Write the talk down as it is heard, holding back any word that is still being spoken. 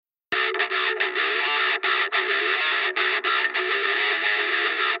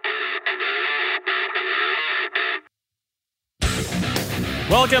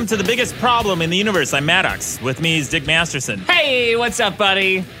welcome to the biggest problem in the universe. I'm Maddox. With me is Dick Masterson. Hey, what's up,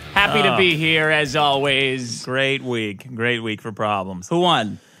 buddy? Happy to be here, as always. Great week for problems. Who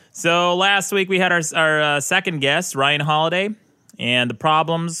won? So last week we had our second guest, Ryan Holiday, and the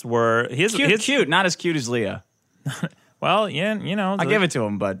problems were his Cute, not as cute as Leah. Well, yeah, you know, I'll give it to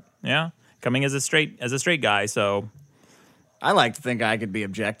him, but yeah, coming as a straight guy, so I like to think I could be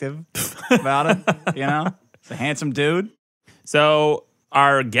objective about it. You know, it's a handsome dude. So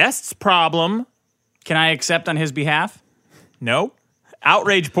our guest's problem, can I accept on his behalf? No,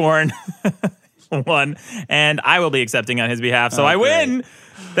 outrage porn. One, and I will be accepting on his behalf, so I win.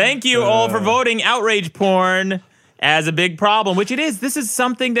 Thank you all for voting outrage porn as a big problem, which it is. This is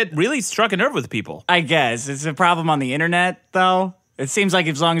something that really struck a nerve with people. I guess. It's a problem on the internet, though. It seems like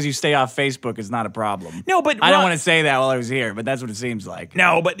as long as you stay off Facebook, it's not a problem. No, but I don't want to say that while I was here, but that's what it seems like.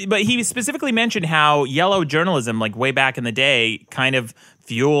 No, but he specifically mentioned how yellow journalism, like way back in the day, kind of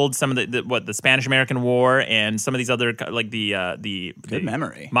fueled some of the Spanish-American War and some of these other, like the good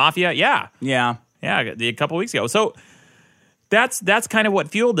memory mafia. Yeah, a couple weeks ago. So that's kind of what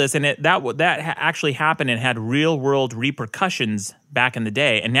fueled this, and that actually happened and had real world repercussions back in the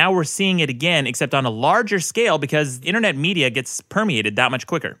day. And now we're seeing it again, except on a larger scale because internet media gets permeated that much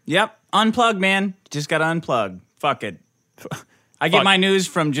quicker. Yep, unplug, man. Just gotta unplug. Fuck it. I get my news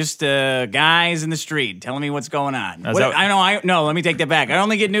from just guys in the street telling me what's going on. No, let me take that back. I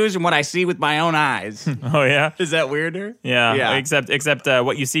only get news from what I see with my own eyes. Oh, yeah? Is that weirder? Yeah. Except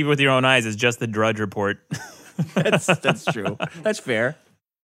what you see with your own eyes is just the Drudge Report. That's true. That's fair.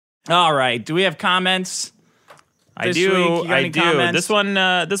 All right. Do we have comments? I do. Comments?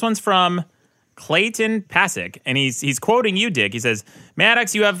 This one's from Clayton Pasick, and he's quoting you, Dick. He says,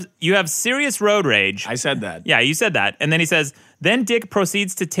 "Maddox, you have serious road rage." I said that. Yeah, you said that. And then he says, then Dick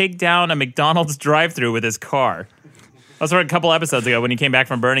proceeds to take down a McDonald's drive-thru with his car. That was a couple episodes ago when he came back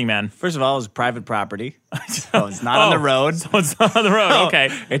from Burning Man. First of all, it was private property. So it's not on the road. So it's not on the road. Okay.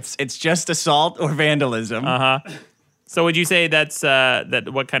 It's just assault or vandalism. So would you say that's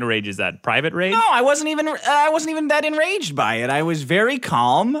what kind of rage is that? Private rage? No, I wasn't even that enraged by it. I was very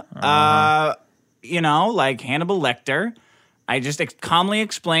calm. Like Hannibal Lecter. I just calmly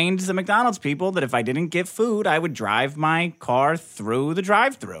explained to the McDonald's people that if I didn't get food, I would drive my car through the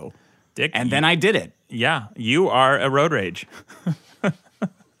drive-thru. Dick, then I did it. Yeah, you are a road rage.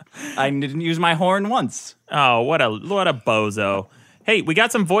 I didn't use my horn once. Oh, what a bozo. Hey, we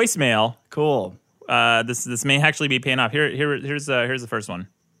got some voicemail. Cool. This may actually be paying off. Here's the first one.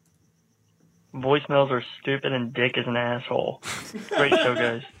 Voicemails are stupid and Dick is an asshole. Great show,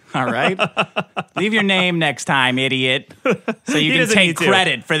 guys. All right. Leave your name next time, idiot. So you can take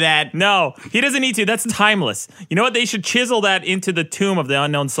credit for that. No, he doesn't need to. That's timeless. You know what? They should chisel that into the tomb of the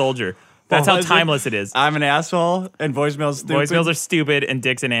unknown soldier. That's how timeless it is. I'm an asshole and voicemails stupid. Voicemails are stupid and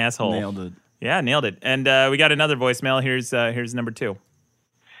Dick's an asshole. Nailed it. Yeah, nailed it. And we got another voicemail. Here's number 2.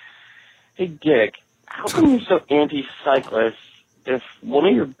 Hey, Dick, how come you're so anti-cyclist if one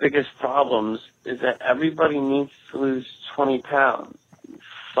of your biggest problems is that everybody needs to lose 20 pounds? You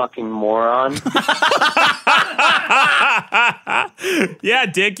fucking moron. Yeah,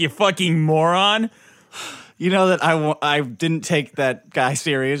 Dick, you fucking moron. You know that I didn't take that guy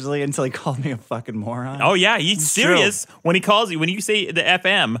seriously until he called me a fucking moron. Oh, yeah, he's serious when he calls you. When you say the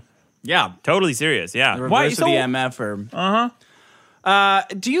FM. Yeah. Totally serious, yeah. The reverse of the MF.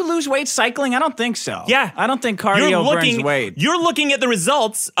 Do you lose weight cycling? I don't think so. Yeah. I don't think cardio burns weight. You're looking at the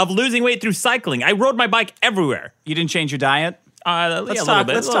results of losing weight through cycling. I rode my bike everywhere. You didn't change your diet? Let's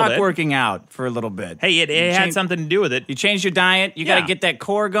talk working out for a little bit. Hey, it had something to do with it. You changed your diet. You got to get that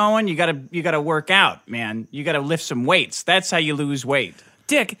core going. You got to work out, man. You got to lift some weights. That's how you lose weight.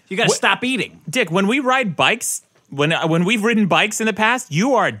 Dick, you got to stop eating. Dick, when we ride bikes, when we've ridden bikes in the past,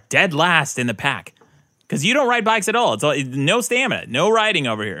 you are dead last in the pack. Because you don't ride bikes at all. It's no stamina, no riding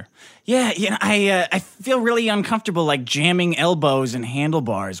over here. Yeah, I feel really uncomfortable, like jamming elbows and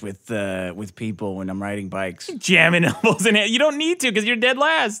handlebars with people when I'm riding bikes. Jamming elbows and you don't need to because you're dead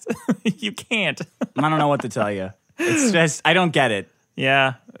last. You can't. I don't know what to tell you. It's just I don't get it.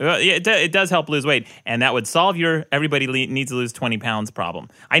 Yeah, it does help lose weight, and that would solve your everybody needs to lose 20 pounds problem.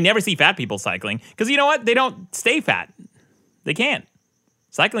 I never see fat people cycling because you know what? They don't stay fat. They can't.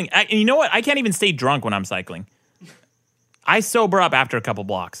 Cycling, and you know what? I can't even stay drunk when I'm cycling. I sober up after a couple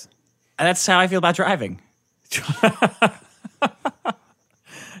blocks. That's how I feel about driving.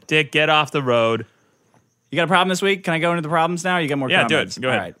 Dick, get off the road. You got a problem this week? Can I go into the problems now? Or you got more comments? Yeah, do it. Go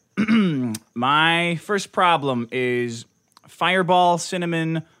ahead. All right. My first problem is Fireball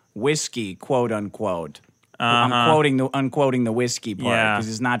Cinnamon Whiskey, quote unquote. I'm unquoting the whiskey part because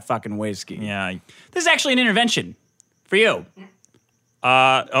it's not fucking whiskey. Yeah. This is actually an intervention for you.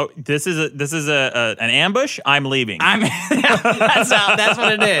 This is an ambush. I'm leaving. That's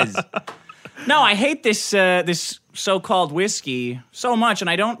what it is. No, I hate this so-called whiskey so much, and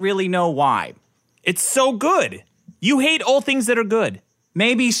I don't really know why. It's so good. You hate all things that are good.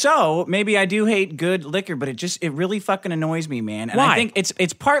 Maybe so. Maybe I do hate good liquor, but it really fucking annoys me, man. And Why? I think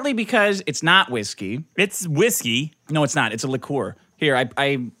it's partly because it's not whiskey. It's whiskey. No, it's not. It's a liqueur. Here,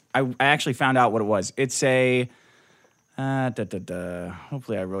 I actually found out what it was. It's a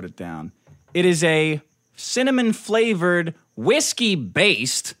hopefully I wrote it down. It is a cinnamon flavored whiskey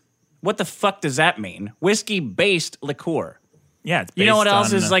based. What the fuck does that mean? Whiskey based liqueur. Yeah, it's You know what based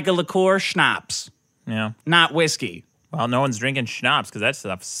else on, is like a liqueur? Schnapps, Yeah. not whiskey. Well, no one's drinking schnapps because that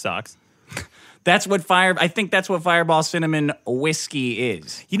stuff sucks. I think that's what Fireball Cinnamon Whiskey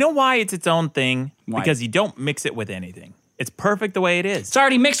is. You know why it's its own thing? Why? Because you don't mix it with anything. It's perfect the way it is. It's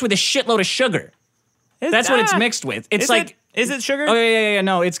already mixed with a shitload of sugar. That's what it's mixed with. It's Is it sugar? Oh yeah.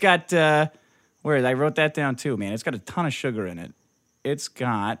 No, it's got. Where I wrote that down too, man. It's got a ton of sugar in it. It's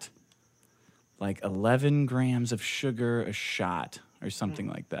got like 11 grams of sugar a shot or something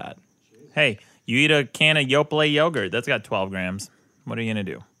like that. Hey, you eat a can of Yoplait yogurt. That's got 12 grams. What are you going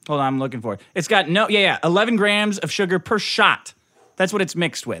to do? Hold on, I'm looking for it. It's got 11 grams of sugar per shot. That's what it's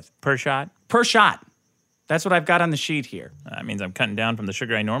mixed with. Per shot? Per shot. That's what I've got on the sheet here. That means I'm cutting down from the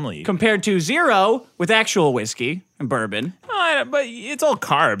sugar I normally eat. Compared to 0 with actual whiskey and bourbon. But it's all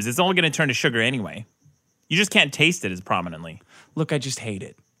carbs. It's only going to turn to sugar anyway. You just can't taste it as prominently. Look, I just hate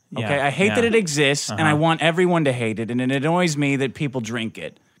it. Okay, Yeah, I hate that it exists, and I Uh-huh. want everyone to hate it, and it annoys me that people drink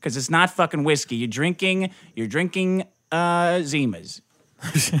it because it's not fucking whiskey. You're drinking Zimas.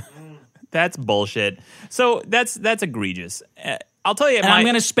 That's bullshit. So that's egregious. I'll tell you, And I'm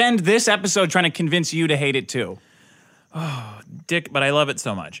going to spend this episode trying to convince you to hate it too. Dick, but I love it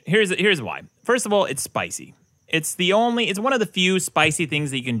so much. Here's why. First of all, it's spicy. It's one of the few spicy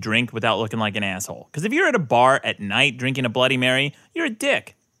things that you can drink without looking like an asshole. Because if you're at a bar at night drinking a Bloody Mary, you're a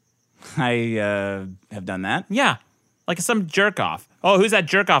dick. I have done that. Yeah, like some jerk off. Oh, who's that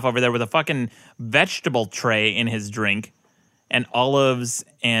jerk off over there with a fucking vegetable tray in his drink and olives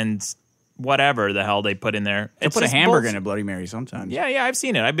and whatever the hell they put in there? They put a hamburger in a Bloody Mary sometimes. Yeah, I've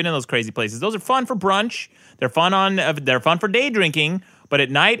seen it. I've been in those crazy places. Those are fun for brunch. They're fun for day drinking. But at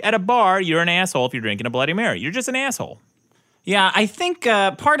night at a bar, you're an asshole if you're drinking a Bloody Mary. You're just an asshole. Yeah, I think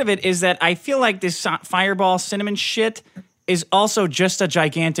part of it is that I feel like this Fireball Cinnamon shit is also just a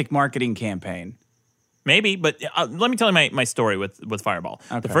gigantic marketing campaign. Maybe, but let me tell you my story with Fireball.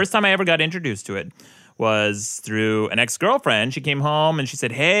 Okay. The first time I ever got introduced to it was through an ex-girlfriend. She came home and she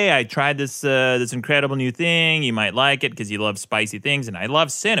said, "Hey, I tried this incredible new thing. You might like it because you love spicy things, and I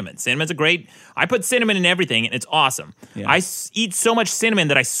love cinnamon. Cinnamon's I put cinnamon in everything, and it's awesome. Yeah. I eat so much cinnamon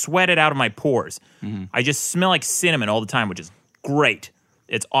that I sweat it out of my pores. Mm-hmm. I just smell like cinnamon all the time, which is great.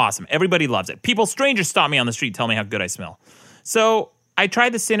 It's awesome. Everybody loves it. Strangers stop me on the street, tell me how good I smell. So I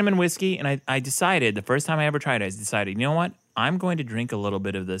tried the cinnamon whiskey, and I decided, the first time I ever tried it, I decided, you know what? I'm going to drink a little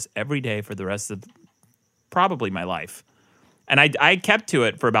bit of this every day for the rest of probably my life. And I kept to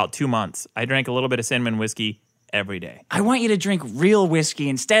it for about 2 months. I drank a little bit of cinnamon whiskey every day. I want you to drink real whiskey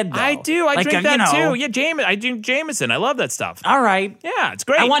instead, though. I do. I drink that too. Yeah, I drink Jameson. I love that stuff. All right. Yeah, it's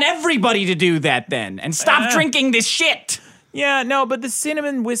great. I want everybody to do that then and stop drinking this shit. Yeah, no, but the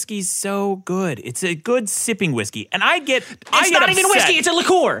cinnamon whiskey's so good. It's a good sipping whiskey. And It's not even whiskey, it's a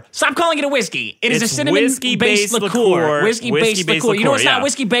liqueur. Stop calling it a whiskey. It is a cinnamon-based liqueur. Whiskey-based liqueur. You know what's not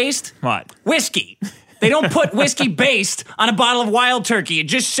whiskey-based? What? Whiskey. They don't put whiskey-based on a bottle of Wild Turkey. It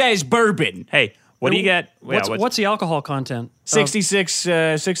just says bourbon. Hey, what do you get? What's the alcohol content?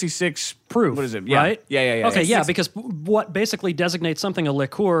 66 proof. What is it? Yeah. Right? Yeah. Okay, yeah, because what basically designates something a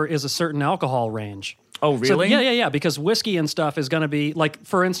liqueur is a certain alcohol range. Oh, really? So, yeah, because whiskey and stuff is going to be, like,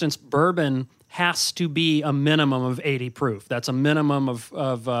 for instance, bourbon has to be a minimum of 80 proof. That's a minimum of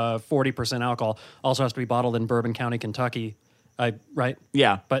 40% alcohol. Also has to be bottled in Bourbon County, Kentucky. Right?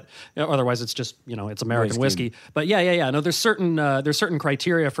 Yeah. But otherwise it's just, it's American whiskey. But yeah. No, there's certain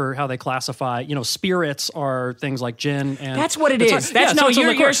criteria for how they classify, spirits are things like gin and... That's what it is.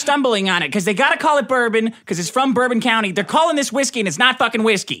 You're stumbling on it because they got to call it bourbon because it's from Bourbon County. They're calling this whiskey and it's not fucking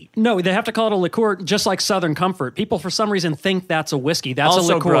whiskey. No, they have to call it a liqueur just like Southern Comfort. People for some reason think that's a whiskey. That's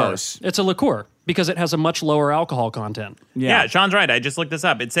also a liqueur. Gross. It's a liqueur because it has a much lower alcohol content. Yeah, Sean's right. I just looked this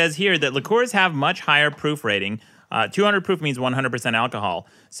up. It says here that liqueurs have much higher proof rating. 200 proof means 100% alcohol.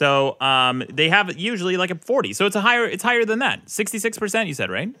 So they have usually like a 40. So it's higher than that. 66% you said,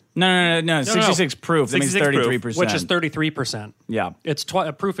 right? No. 66 proof. That means 33%. Which is 33%. Yeah. It's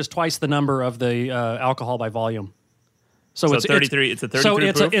proof is twice the number of the alcohol by volume. So it's 33. It's a 33 so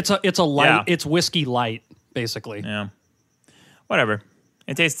proof? it's a light. Yeah. It's whiskey light, basically. Yeah. Whatever.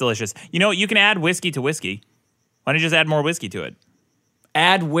 It tastes delicious. You know, you can add whiskey to whiskey. Why don't you just add more whiskey to it?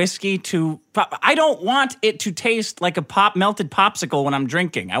 Add whiskey to... I don't want it to taste like a melted popsicle when I'm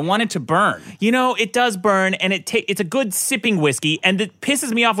drinking. I want it to burn. You know, it does burn, and it's a good sipping whiskey, and it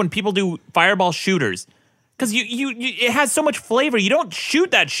pisses me off when people do Fireball shooters. Because it has so much flavor. You don't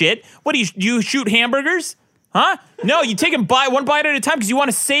shoot that shit. What, do you shoot hamburgers? Huh? No, you take them one bite at a time because you want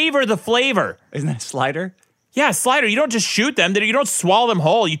to savor the flavor. Isn't that a slider? Yeah, slider. You don't just shoot them. You don't swallow them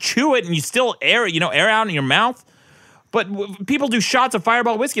whole. You chew it, and you still air out in your mouth. But people do shots of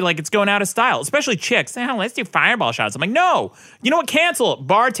Fireball whiskey like it's going out of style, especially chicks. Oh, let's do Fireball shots. I'm like, no. You know what? Cancel it.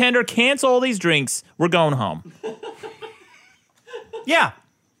 Bartender, cancel all these drinks. We're going home. Yeah.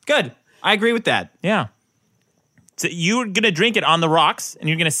 Good. I agree with that. Yeah. So you're going to drink it on the rocks, and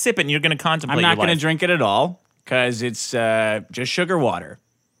you're going to sip it, and you're going to contemplate I'm not going to drink it at all because it's just sugar water.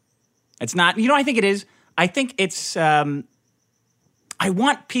 It's not... You know what I think it is? I think it's... I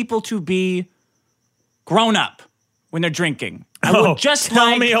want people to be grown up when they're drinking. I would just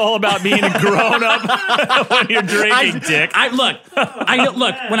tell me all about being a grown up when you're drinking, Dick. Look.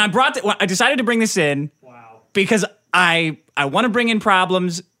 When I decided to bring this in, because I want to bring in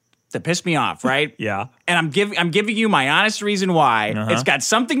problems that piss me off, right? Yeah. And I'm giving you my honest reason why. Uh-huh. It's got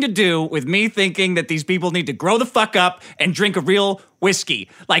something to do with me thinking that these people need to grow the fuck up and drink a real whiskey.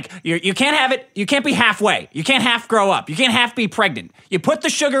 Like, you can't have it. You can't be halfway. You can't half grow up. You can't half be pregnant. You put the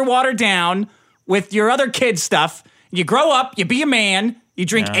sugar water down with your other kid stuff. You grow up, you be a man, you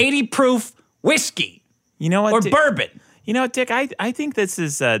drink 80 proof whiskey. You know what? Or bourbon. You know what, Dick? I think this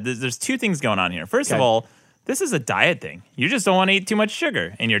is, there's two things going on here. First of all, this is a diet thing. You just don't want to eat too much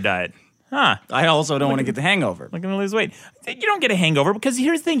sugar in your diet. Huh. I also don't want to get the hangover. Looking to lose weight. You don't get a hangover because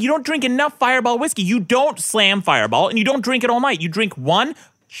here's the thing. You don't drink enough Fireball whiskey. You don't slam Fireball, and you don't drink it all night. You drink one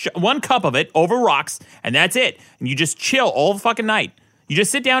cup of it over rocks, and that's it. And you just chill all the fucking night. You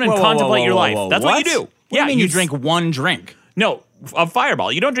just sit down and contemplate your life. That's what you do. What do you mean you drink one drink? No, of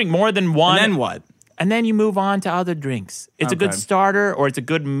Fireball. You don't drink more than one. And then what? And then you move on to other drinks. It's a good starter or it's a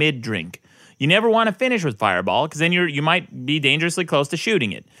good mid-drink. You never want to finish with Fireball because then you might be dangerously close to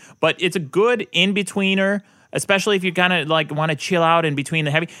shooting it. But it's a good in-betweener, especially if you kind of like want to chill out in between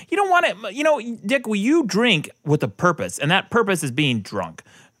the heavy. You don't want to, Dick, you drink with a purpose, and that purpose is being drunk.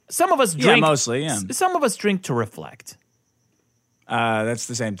 Some of us drink. Yeah, mostly, yeah. Some of us drink to reflect. That's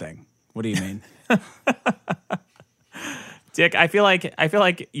the same thing. What do you mean? Dick, I feel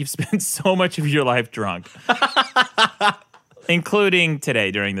like you've spent so much of your life drunk, including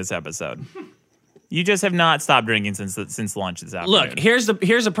today during this episode. You just have not stopped drinking since lunch this afternoon. Look,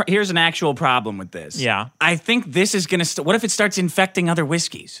 here's an actual problem with this. Yeah, I think this is gonna. What if it starts infecting other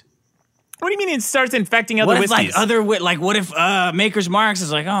whiskeys? What do you mean it starts infecting other whiskeys? What if Maker's Marks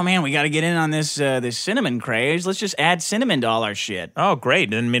is like, oh man, we got to get in on this cinnamon craze. Let's just add cinnamon to all our shit. Oh, great!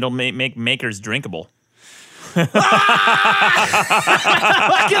 Then it'll make Makers drinkable. I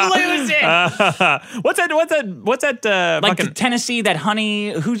can lose it. What's that? Like fucking Tennessee, that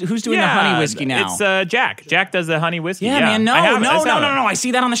honey. Who's doing the honey whiskey now? It's Jack. Jack does the honey whiskey. Yeah, man. No. I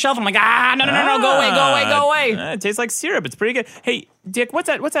see that on the shelf. I'm like, no. Go away. It tastes like syrup. It's pretty good. Hey, Dick, what's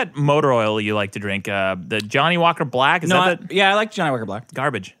that motor oil you like to drink? The Johnny Walker Black. I like Johnny Walker Black.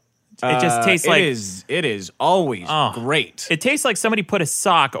 Garbage. It just tastes like... It is always great. It tastes like somebody put a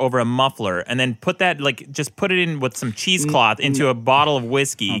sock over a muffler and then put it in with some cheesecloth into a bottle of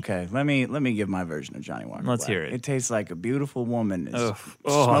whiskey. Okay, let me give my version of Johnny Walker Let's Black. hear it. It tastes like a beautiful woman is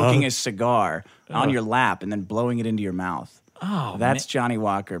smoking a cigar on your lap and then blowing it into your mouth. Oh, that's Johnny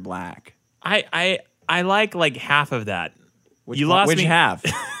Walker Black. I like half of that. Which half?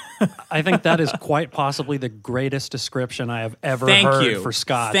 I think that is quite possibly the greatest description I have ever heard for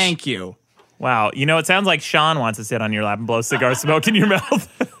Scotch. Thank you. Wow. It sounds like Sean wants to sit on your lap and blow cigar smoke in your mouth.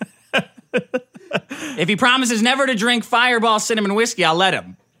 If he promises never to drink Fireball cinnamon whiskey, I'll let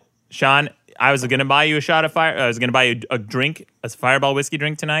him. Sean, I was going to buy you a shot of I was going to buy you a drink, a Fireball whiskey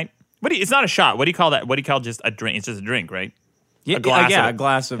drink tonight. It's not a shot. What do you call that? What do you call just a drink? It's just a drink, right? Yeah, a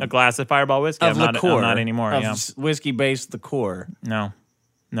glass of Fireball whiskey. Of liqueur. Not anymore. Whiskey-based liqueur.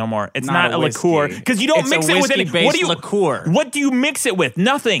 No more. It's not a liqueur because you don't mix it with anything. What do you mix it with?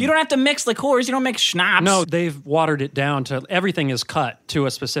 Nothing. You don't have to mix liqueurs. You don't mix schnapps. No, they've watered it down to everything is cut to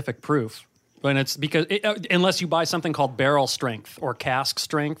a specific proof. And it's because unless you buy something called barrel strength or cask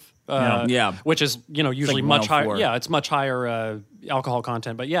strength, which is usually much higher. Yeah, it's much higher alcohol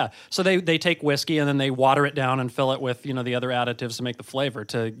content. But yeah, so they take whiskey and then they water it down and fill it with the other additives to make the flavor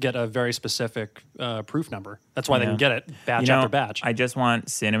to get a very specific proof number. That's why they can get it batch after batch. I just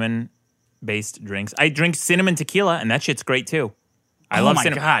want cinnamon-based drinks. I drink cinnamon tequila, and that shit's great too. I love my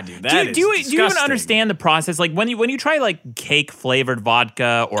cinnamon. God, dude, that do you is even disgusting. understand the process? Like when you try like cake flavored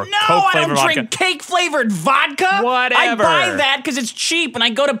vodka or No, Coke I flavored don't vodka. drink cake-flavored vodka. Whatever. I buy that because it's cheap, and I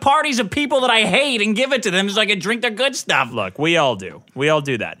go to parties of people that I hate and give it to them so I can drink their good stuff. Look, we all do. We all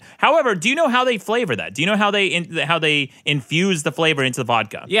do that. However, do you know how they flavor that? Do you know how they infuse the flavor into the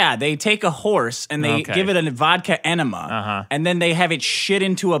vodka? Yeah, they take a horse and they Okay. give it a vodka enema, and then they have it shit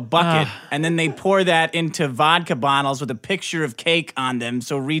into a bucket, and then they pour that into vodka bottles with a picture of cake on them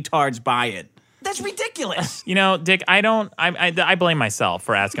so retards buy it. That's ridiculous. You know, Dick, I blame myself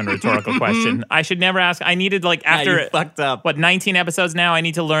for asking a rhetorical question. I should never ask. I needed after you fucked up. 19 episodes now, I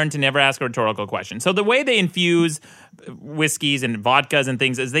need to learn to never ask a rhetorical question. So the way they infuse whiskeys and vodkas and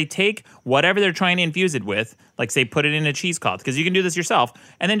things is they take whatever they're trying to infuse it with, like say put it in a cheesecloth, because you can do this yourself,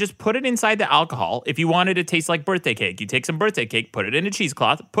 and then just put it inside the alcohol. If you wanted it to taste like birthday cake, you take some birthday cake, put it in a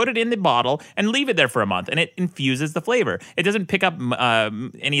cheesecloth, put it in the bottle, and leave it there for a month, and it infuses the flavor. It doesn't pick up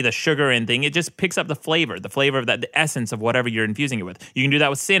any of the sugar and thing. It just picks up the flavor of that, the essence of whatever you're infusing it with. You can do that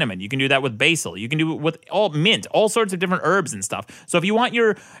with cinnamon. You can do that with basil. You can do it with mint, all sorts of different herbs and stuff. So if you want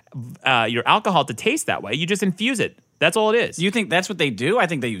your alcohol to taste that way, you just infuse it. That's all it is. You think that's what they do? I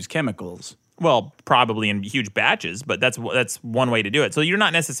think they use chemicals. Well, probably in huge batches, but that's one way to do it. So you're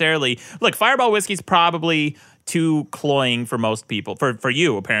not necessarily... Look, Fireball whiskey's probably too cloying for most people. For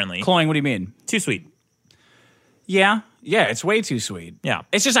you, apparently. Cloying, what do you mean? Too sweet. Yeah, it's way too sweet. Yeah.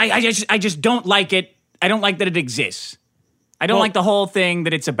 It's just I just don't like it. I don't like that it exists. I don't like the whole thing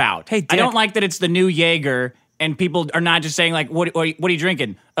that it's about. Hey, Dick. I don't like that it's the new Jaeger and people are not just saying like, what are you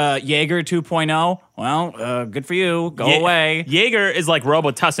drinking? Jaeger 2.0? Well, good for you. Go away. Jaeger is like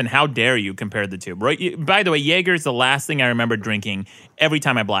Robitussin. How dare you compare the two? By the way, Jaeger is the last thing I remember drinking every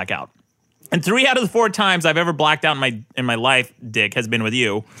time I black out. And 3 out of the 4 times I've ever blacked out in my life, Dick, has been with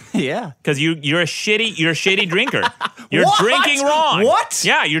you. Yeah. Because you're a shitty drinker. You're What? drinking wrong. What?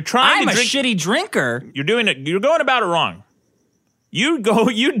 Yeah, you're trying I'm to a drink. shitty drinker. You're going about it wrong. You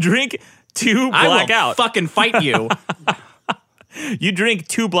drink to black I will out. fucking fight you. You drink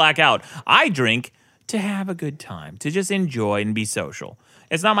to black out. I drink to have a good time, to just enjoy and be social.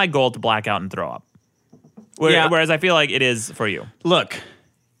 It's not my goal to black out and throw up. Whereas I feel like it is for you. Look,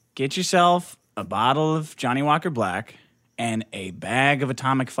 get yourself a bottle of Johnny Walker Black and a bag of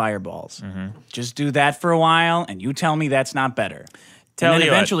Atomic Fireballs. Mm-hmm. Just do that for a while, and you tell me that's not better. Tell and then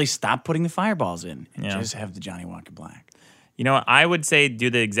you what. eventually stop putting the Fireballs in and Yeah. just have the Johnny Walker Black. You know what? I would say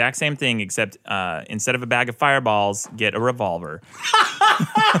do the exact same thing, except instead of a bag of Fireballs, get a revolver.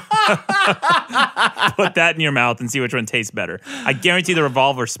 Put that in your mouth and see which one tastes better. I guarantee the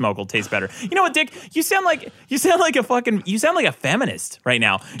revolver smoke will taste better. You know what, Dick? You sound like a feminist right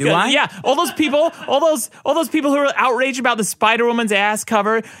now. Do I? Yeah. All those people who are outraged about the Spider-Woman's ass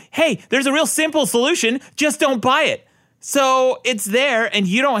cover. Hey, there's a real simple solution. Just don't buy it. So it's there, and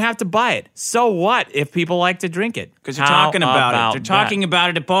you don't have to buy it. So what if people like to drink it? Because they're talking about it. They're talking about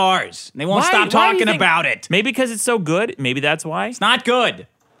it at bars. They won't stop talking about it. Maybe because it's so good. Maybe that's why. It's not good.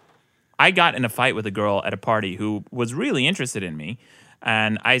 I got in a fight with a girl at a party who was really interested in me,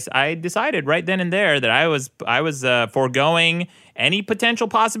 and I decided right then and there that I was foregoing any potential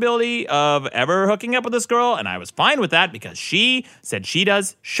possibility of ever hooking up with this girl, and I was fine with that because she said she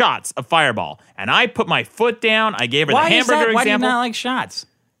does shots of Fireball, and I put my foot down. I gave her the hamburger example. Why do you not like shots?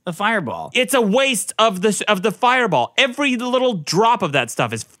 The Fireball. It's a waste of the Fireball. Every little drop of that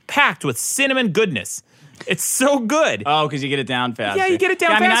stuff is packed with cinnamon goodness. It's so good. Oh, because you get it down faster. Yeah, you get it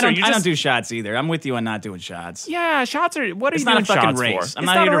down faster. faster. I don't do shots either. I'm with you on not doing shots. Yeah, shots are. What are It's you not doing a fucking shots race. for? I'm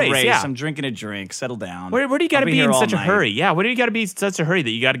It's not here to a race. Yeah. I'm drinking a drink. Settle down. Where do you got to I'll be in here such a all hurry? night. Yeah, where do you got to be in such a hurry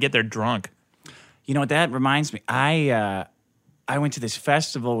that you got to get there drunk? You know what? That reminds me. I went to this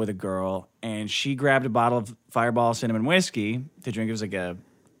festival with a girl, and she grabbed a bottle of Fireball Cinnamon Whiskey to drink. It was like a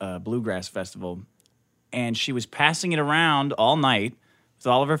bluegrass festival, and she was passing it around all night with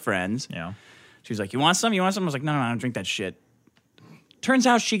all of her friends. Yeah. She was like, "You want some? You want some?" I was like, "No, I don't drink that shit." Turns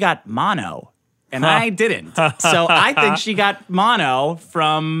out she got mono, and I didn't. So I think she got mono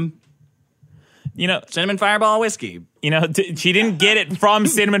from Cinnamon Fireball Whiskey. She didn't get it from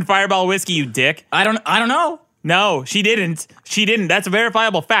Cinnamon Fireball Whiskey, you dick. I don't know. No, she didn't. That's a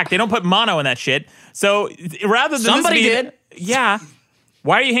verifiable fact. They don't put mono in that shit. So rather than Somebody did. Yeah.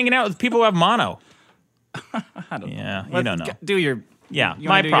 Why are you hanging out with people who have mono? I don't know. Yeah, you don't know. Do your Yeah, you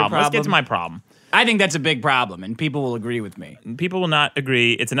my wanna do your problem. Let's get to my problem. I think that's a big problem, and people will agree with me. People will not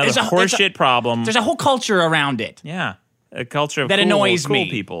agree. It's another It's a- horseshit problem. There's a whole culture around it. Yeah, a culture of That annoys cool me.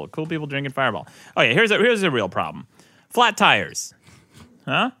 people. Cool people drinking Fireball. Oh yeah, here's a real problem. Flat tires.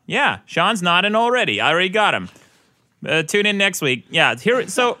 Huh? Yeah, Sean's nodding already. I already got him. Tune in next week. Yeah,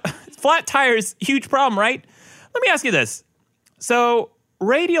 so flat tires, huge problem, right? Let me ask you this. So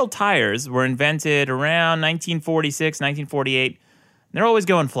radial tires were invented around 1946, 1948. They're always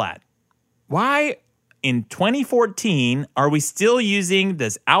going flat. Why in 2014 are we still using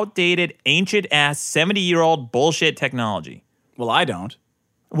this outdated, ancient-ass 70-year-old bullshit technology? Well, I don't.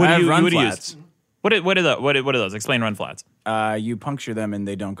 What I do have run you flats. use? What are those? Explain run flats. You puncture them and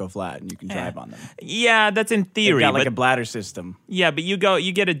they don't go flat, and you can drive on them. Yeah, that's in theory. They've got like but, a bladder system. yeah, but you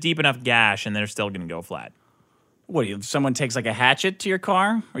get a deep enough gash, and they're still going to go flat. What, if someone takes like a hatchet to your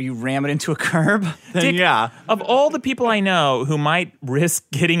car, or you ram it into a curb? Then Dick, yeah. Of all the people I know who might risk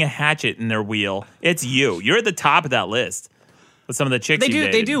getting a hatchet in their wheel, it's you. You're at the top of that list with some of the chicks you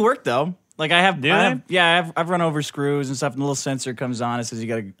dated. They do work though. Like Do I've run over screws and stuff, and a little sensor comes on. It says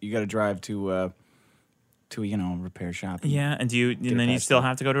you gotta drive to a repair shop. Yeah, and then you still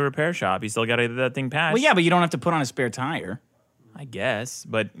have to go to a repair shop. You still got to get that thing patched. Well, yeah, but you don't have to put on a spare tire. I guess,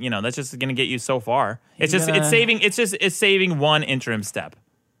 but that's just going to get you so far. It's it's saving one interim step.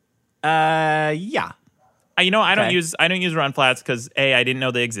 Yeah. I don't use run flats because A, I didn't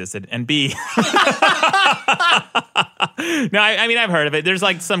know they existed, and B, no, I mean I've heard of it. There's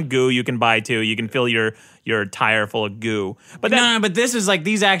like some goo you can buy too. You can fill your tire full of goo. But no, but this is like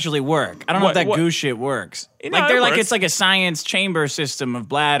these actually work. I don't know if that goo shit works. Like they're like it's like a science chamber system of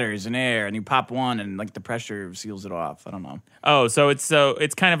bladders and air, and you pop one and like the pressure seals it off. I don't know. Oh, so it's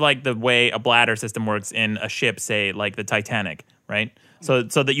kind of like the way a bladder system works in a ship, say like the Titanic, right? So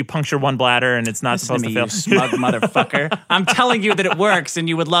that you puncture one bladder and it's not supposed to fill. fill. Smug motherfucker. I'm telling you that it works and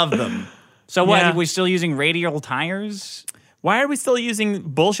you would love them. So what? Are we still using radial tires? Why are we still using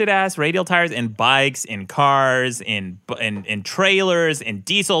bullshit ass radial tires in bikes, in cars, in trailers, in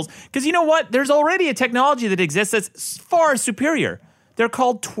diesels? Because you know what? There's already a technology that exists that's far superior. They're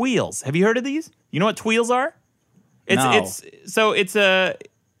called tweels. Have you heard of these? You know what tweels are?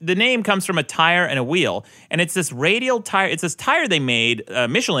 The name comes from a tire and a wheel, and it's this radial tire. It's this tire they made,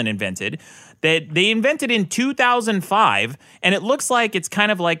 Michelin invented, that they invented in 2005, and it looks like it's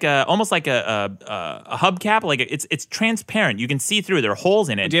kind of like almost like a hubcap. Like it's transparent. You can see through. There are holes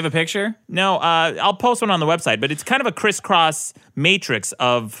in it. Do you have a picture? No, I'll post one on the website, but it's kind of a crisscross matrix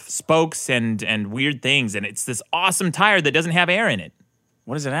of spokes and weird things, and it's this awesome tire that doesn't have air in it.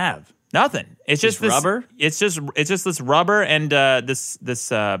 What does it have? Nothing. It's just this rubber. It's just this rubber and this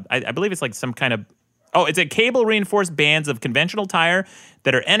I believe it's like some kind of it's a cable reinforced bands of conventional tire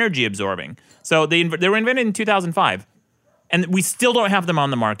that are energy absorbing. So they were invented in 2005, and we still don't have them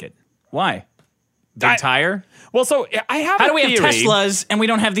on the market. Why? Big tire? Well, so I have How a do we theory. have Teslas and we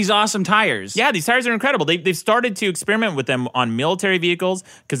don't have these awesome tires? Yeah, these tires are incredible. They've started to experiment with them on military vehicles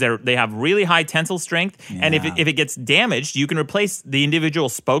because they have really high tensile strength. Yeah. And if it gets damaged, you can replace the individual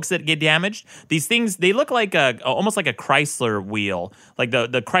spokes that get damaged. These things, they look like almost like a Chrysler wheel, like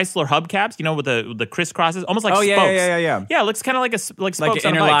the Chrysler hubcaps, with the crisscrosses, almost like spokes. Yeah. Yeah, it looks kind of like spokes like an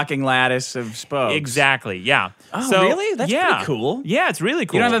interlocking lattice of spokes. Exactly. Yeah. Oh, really? That's pretty cool. Yeah, it's really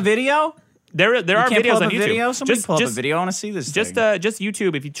cool. You don't have a video? There are videos on YouTube. Video? Somebody pull up a video. I want to see this. Just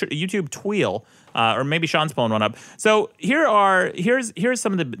YouTube. If you YouTube Tweel, or maybe Sean's pulling one up. So here's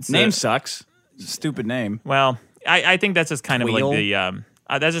some of the name sucks. It's a stupid name. Well, I think that's just kind Tweel? of like the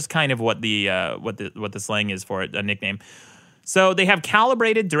that's just kind of what the slang is for it, a nickname. So they have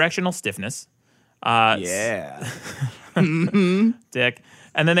calibrated directional stiffness. Yeah. Dick,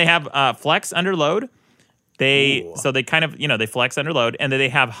 and then they have flex under load. They kind of they flex under load, and then they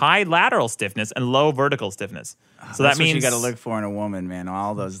have high lateral stiffness and low vertical stiffness. So that's that means what you got to look for in a woman, man.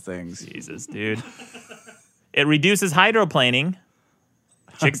 All those things. Jesus, dude. It reduces hydroplaning.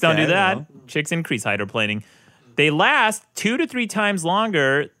 Chicks don't do that. Well. Chicks increase hydroplaning. They last 2 to 3 times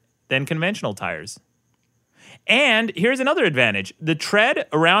longer than conventional tires. And here's another advantage: the tread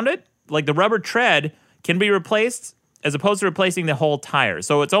around it, like the rubber tread, can be replaced as opposed to replacing the whole tire.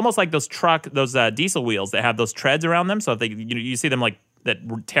 So it's almost like those diesel wheels that have those treads around them. So if you see them like that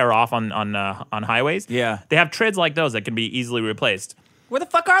tear off on highways, yeah, they have treads like those that can be easily replaced. Where the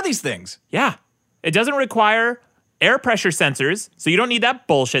fuck are these things? Yeah, it doesn't require air pressure sensors, so you don't need that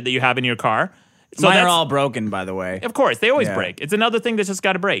bullshit that you have in your car. So mine are all broken, by the way. Of course, they always break. It's another thing that's just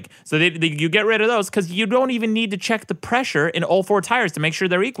got to break. So you get rid of those because you don't even need to check the pressure in all 4 tires to make sure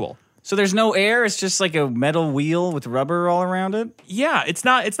they're equal. So there's no air. It's just like a metal wheel with rubber all around it. Yeah, it's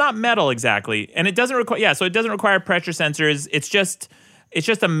not metal exactly, and it doesn't require. Yeah, so it doesn't require pressure sensors. It's just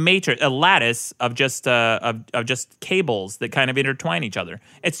a matrix, a lattice of just cables that kind of intertwine each other.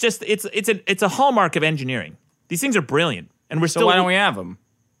 It's a hallmark of engineering. These things are brilliant, and So why don't we have them?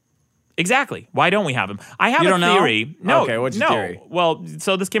 Exactly. Why don't we have them? I have a theory. Know? No. Okay, what's your theory? Well,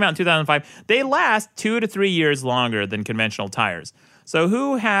 so this came out in 2005. They last 2 to 3 years longer than conventional tires. So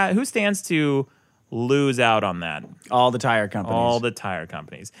who stands to lose out on that. All the tire companies. All the tire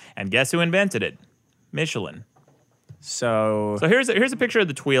companies. And guess who invented it? Michelin. So here's a picture of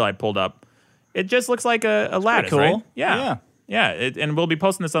the Tweel I pulled up. It just looks like a lattice, cool. right? Yeah. And we'll be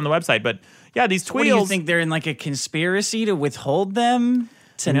posting this on the website. But yeah, these Tweels. What do you think, they're in like a conspiracy to withhold them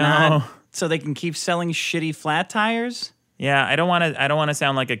to not, so they can keep selling shitty flat tires? Yeah, I don't want to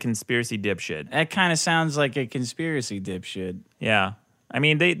sound like a conspiracy dipshit. That kind of sounds like a conspiracy dipshit. Yeah, I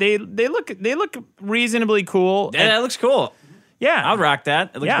mean they look reasonably cool. Yeah, that looks cool. Yeah, I'll rock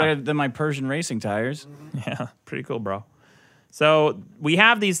that. It looks better than my Persian racing tires. Yeah, pretty cool, bro. So we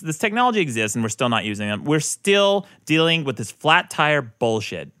have this technology exists, and we're still not using them. We're still dealing with this flat tire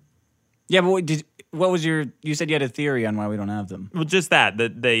bullshit. Yeah, but what was you said you had a theory on why we don't have them. Well, just that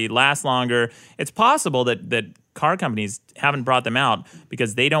they last longer. It's possible that car companies haven't brought them out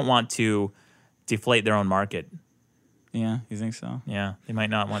because they don't want to deflate their own market. Yeah, you think so? Yeah, they might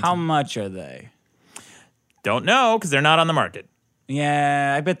not want to. How much are they? Don't know because they're not on the market.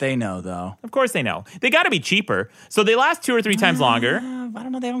 Yeah, I bet they know, though. Of course they know. They got to be cheaper, so they last 2 or 3 times longer. I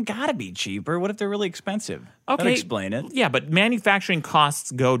don't know. They don't got to be cheaper. What if they're really expensive? Okay. That'd explain it. Yeah, but manufacturing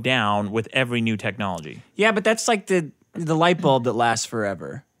costs go down with every new technology. Yeah, but that's like the light bulb that lasts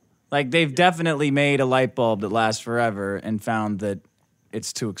forever. Like, they've definitely made a light bulb that lasts forever and found that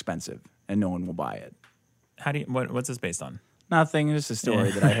it's too expensive and no one will buy it. What's this based on? Nothing. It's just a story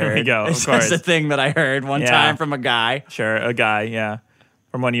that I heard. There we go, of It's course. just a thing that I heard one time from a guy. Sure, a guy, yeah.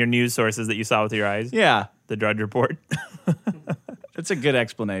 From one of your news sources that you saw with your eyes. Yeah. The Drudge Report. That's a good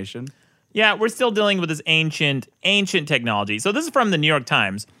explanation. Yeah, we're still dealing with this ancient technology. So this is from the New York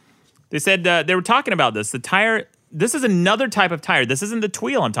Times. They said they were talking about this. The tire, this is another type of tire. This isn't the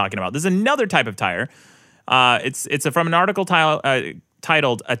Tweel I'm talking about. This is another type of tire. It's from an article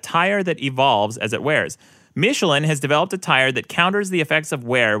titled "A Tire That Evolves as It Wears." Michelin has developed a tire that counters the effects of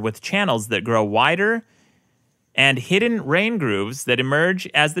wear with channels that grow wider and hidden rain grooves that emerge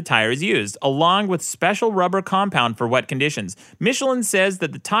as the tire is used, along with special rubber compound for wet conditions. Michelin says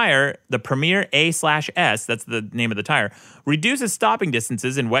that the tire, the Premier A/S, that's the name of the tire, reduces stopping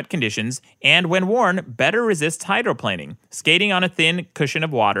distances in wet conditions and, when worn, better resists hydroplaning, skating on a thin cushion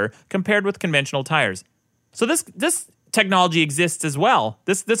of water compared with conventional tires. So this technology exists as well.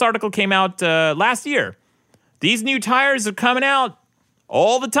 This article came out last year. These new tires are coming out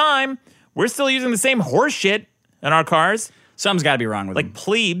all the time. We're still using the same horse shit in our cars. Something's got to be wrong with them. Like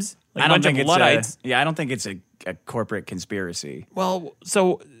plebes. Like I don't think of Luddites. I don't think it's a corporate conspiracy. Well,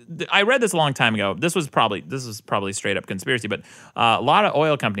 so I read this a long time ago. This was probably straight up conspiracy, but a lot of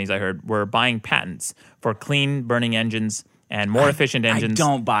oil companies I heard were buying patents for clean burning engines and more efficient engines. I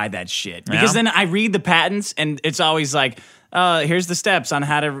don't buy that shit. Because then I read the patents and it's always like, here's the steps on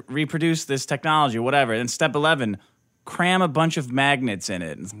how to reproduce this technology or whatever. And step 11, cram a bunch of magnets in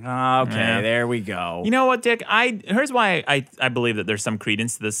it. Okay, there we go. You know what, Dick? Here's why I believe that there's some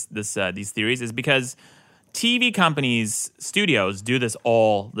credence to these theories is because TV companies, studios do this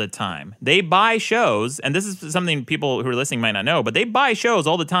all the time. They buy shows, and this is something people who are listening might not know, but they buy shows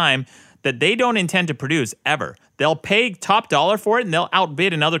all the time that they don't intend to produce ever. They'll pay top dollar for it, and they'll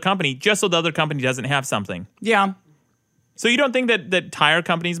outbid another company just so the other company doesn't have something. Yeah. So you don't think that tire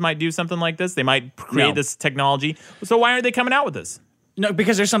companies might do something like this? They might create this technology. So why aren't they coming out with this? No,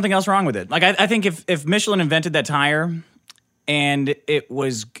 because there's something else wrong with it. Like, I think if Michelin invented that tire and it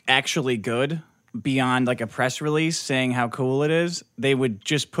was actually good beyond like a press release saying how cool it is, they would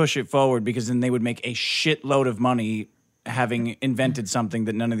just push it forward because then they would make a shitload of money having invented something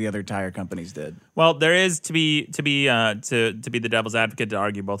that none of the other tire companies did. Well, there is to be the devil's advocate to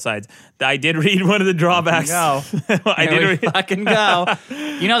argue both sides. I did read one of the drawbacks. Fucking go.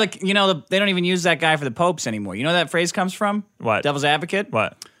 You know they don't even use that guy for the popes anymore. You know where that phrase comes from? What? Devil's advocate?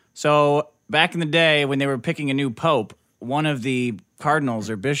 What? So back in the day when they were picking a new pope, one of the cardinals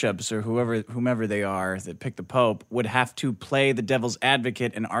or bishops or whomever they are that pick the pope would have to play the devil's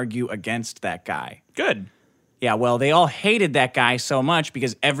advocate and argue against that guy. Good. Yeah, well, they all hated that guy so much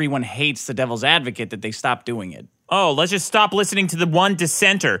because everyone hates the devil's advocate that they stopped doing it. Oh, let's just stop listening to the one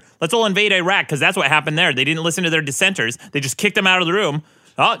dissenter. Let's all invade Iraq because that's what happened there. They didn't listen to their dissenters. They just kicked them out of the room.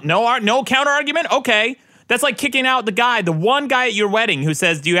 Oh, no counter argument? Okay. That's like kicking out the one guy at your wedding who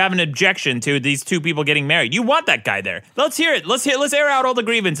says, do you have an objection to these two people getting married? You want that guy there. Let's hear it. Let's air out all the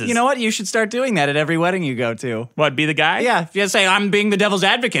grievances. You know what? You should start doing that at every wedding you go to. What, be the guy? Yeah. If you say, I'm being the devil's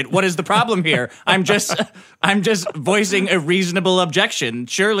advocate, what is the problem here? I'm just voicing a reasonable objection.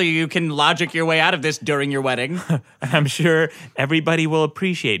 Surely you can logic your way out of this during your wedding. I'm sure everybody will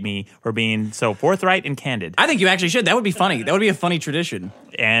appreciate me for being so forthright and candid. I think you actually should. That would be funny. That would be a funny tradition.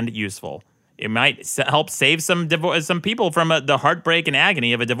 And useful. it might help save some people from the heartbreak and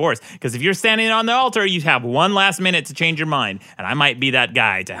agony of a divorce. Because if you're standing on the altar, you have 1 last minute to change your mind, and I might be that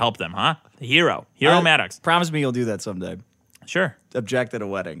guy to help them, huh? The hero Maddox. Promise me you'll do that someday. Sure. Object at a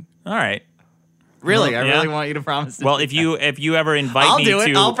wedding. All right. Really? Well, I really want you to promise. Well, if you ever invite I'll me do it.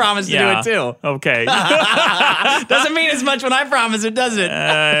 to, I'll promise to do it too. Okay. Doesn't mean as much when I promise it, does it?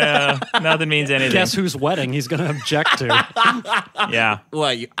 Nothing means anything. Guess whose wedding he's going to object to? Yeah.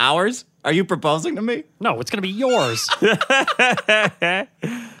 What? Ours? Are you proposing to me? No, it's going to be yours.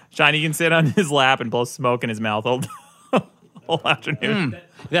 Shiny can sit on his lap and blow smoke in his mouth all afternoon.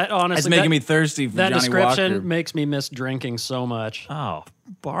 That honestly, It's making me thirsty for that Johnny description Walker. makes me miss drinking so much. Oh,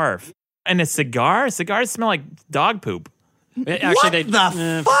 barf. And a cigar? Cigars smell like dog poop. Actually, What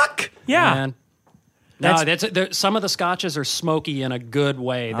the fuck? Yeah. Man. No, some of the scotches are smoky in a good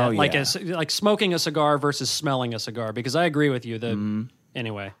way. That, like smoking a cigar versus smelling a cigar. Because I agree with you.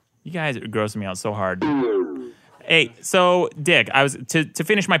 Anyway, You guys are grossing me out so hard. Hey, so Dick, I was to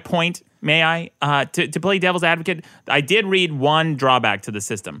finish my point. May I to play devil's advocate? I did read one drawback to the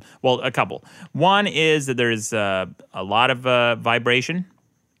system. Well, a couple. One is that there's a lot of vibration,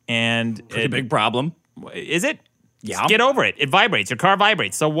 and Pretty big problem. Is it? Yeah. Get over it. It vibrates. Your car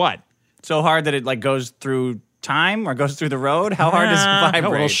vibrates. So what? So hard that it like goes through time or goes through the road? How hard does it vibrate?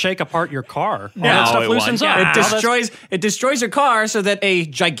 no, it'll shake apart your car. All Yeah, that stuff it loosens won't. up. Yeah. It destroys your car so that a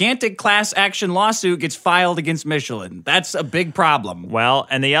gigantic class action lawsuit gets filed against Michelin. That's a big problem. Well,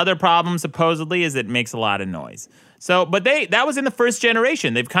 and the other problem supposedly is it makes a lot of noise. So, but that was in the first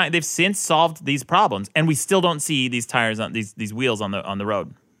generation. They've since solved these problems, and we still don't see these tires on these wheels on the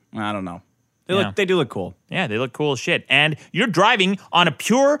road. I don't know. Yeah. They do look cool. Yeah, they look cool as shit. And you're driving on a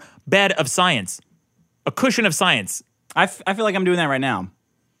pure bed of science, a cushion of science. I feel like I'm doing that right now.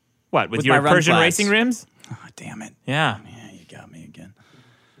 What, with With your my run Persian flats. racing rims? Oh, damn it. Yeah. Yeah, you got me again.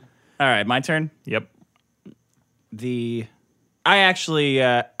 All right, my turn. Yep. I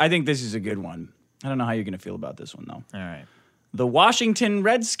think this is a good one. I don't know how you're going to feel about this one, though. All right. The Washington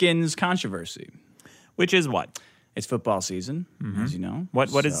Redskins controversy. Which is what? It's football season, as you know.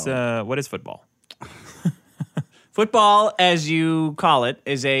 What is football? Football, as you call it,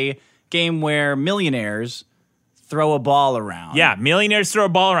 is a game where millionaires throw a ball around. Yeah, millionaires throw a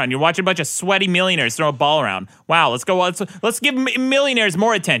ball around. You're watching a bunch of sweaty millionaires throw a ball around. Wow, let's give millionaires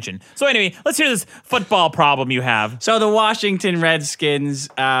more attention. So anyway, let's hear this football problem you have. So the Washington Redskins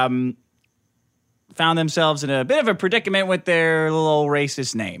found themselves in a bit of a predicament with their little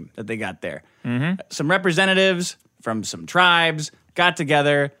racist name that they got there. Mm-hmm. Some representatives from some tribes got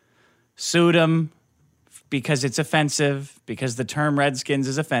together, sued them because it's offensive, because the term Redskins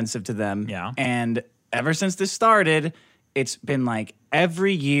is offensive to them. Yeah. And ever since this started, it's been like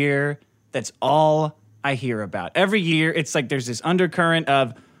every year, that's all I hear about. Every year, it's like there's this undercurrent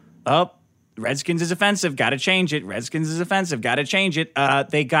of, Redskins is offensive, got to change it. Redskins is offensive, got to change it.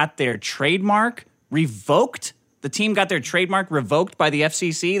 They got their trademark revoked. The team got their trademark revoked by the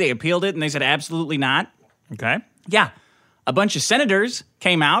FCC. They appealed it, and they said absolutely not. Okay. Yeah. A bunch of senators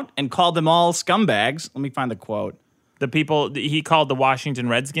came out and called them all scumbags. Let me find the quote. The people he called the Washington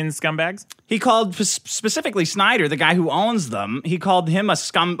Redskins scumbags? He called specifically Snyder, the guy who owns them. He called him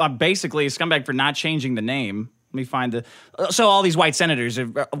basically a scumbag for not changing the name. Let me find the. So all these white senators,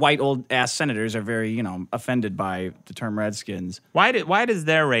 white old ass senators, are very offended by the term Redskins. Why does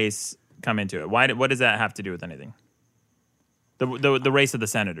their race come into it? What does that have to do with anything? The race of the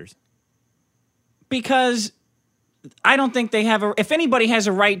senators. Because I don't think they have if anybody has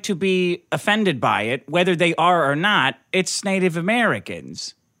a right to be offended by it, whether they are or not, it's Native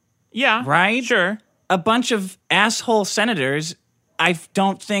Americans. Yeah. Right? Sure. A bunch of asshole senators, I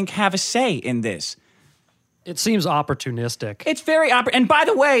don't think, have a say in this. It seems opportunistic. It's very and by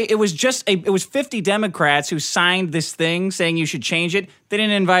the way, it was 50 Democrats who signed this thing saying you should change it. They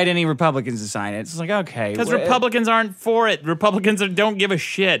didn't invite any Republicans to sign it. It's like, okay. Because Republicans aren't for it. Republicans don't give a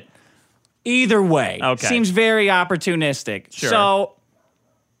shit. Either way, okay. Seems very opportunistic. Sure. So,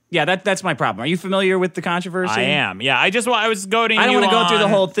 yeah, that's my problem. Are you familiar with the controversy? I am. Yeah, I was goading you I don't want to go through the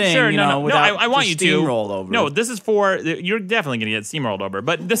whole thing. Sure, no, I want you to steamroll over. No, this is for you're definitely going to get steamrolled over.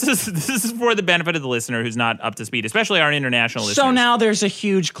 But this is for the benefit of the listener who's not up to speed, especially our international listeners. So now there's a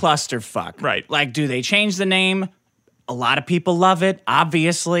huge clusterfuck. Right. Like, do they change the name? A lot of people love it,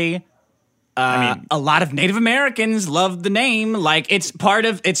 obviously. A lot of Native Americans love the name. Like, it's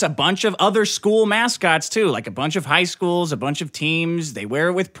a bunch of other school mascots, too. Like, a bunch of high schools, a bunch of teams. They wear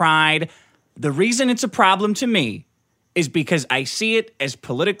it with pride. The reason it's a problem to me is because I see it as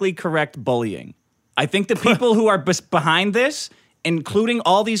politically correct bullying. I think the people who are behind this, including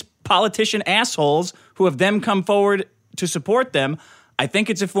all these politician assholes who have them come forward to support them, I think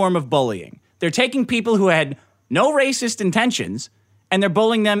it's a form of bullying. They're taking people who had no racist intentions and they're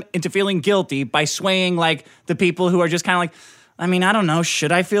bullying them into feeling guilty by swaying like the people who are just kind of like, I mean, I don't know.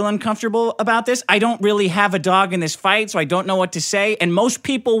 Should I feel uncomfortable about this? I don't really have a dog in this fight, so I don't know what to say. And most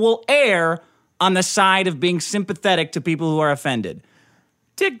people will err on the side of being sympathetic to people who are offended.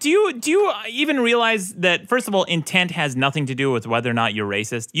 Dick, do you even realize that, first of all, intent has nothing to do with whether or not you're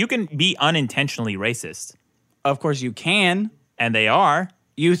racist? You can be unintentionally racist. Of course you can. And they are.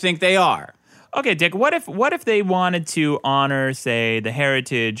 You think they are. Okay, Dick, what if they wanted to honor, say, the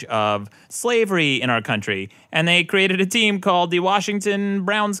heritage of slavery in our country, and they created a team called the Washington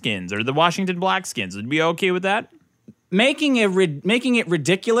Brownskins or the Washington Blackskins? Would you be okay with that? Making it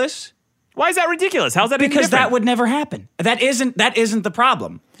ridiculous. Why is that ridiculous? How's that Because different? that would never happen. That isn't the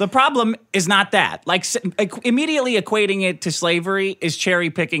problem. The problem is not that. Like immediately equating it to slavery is cherry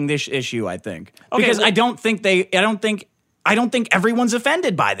picking this issue, I think. Okay, because well, I don't think everyone's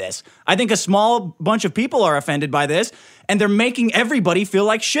offended by this. I think a small bunch of people are offended by this, and they're making everybody feel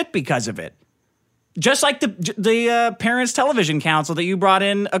like shit because of it. Just like the Parents Television Council that you brought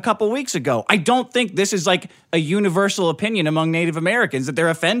in a couple weeks ago. I don't think this is like a universal opinion among Native Americans that they're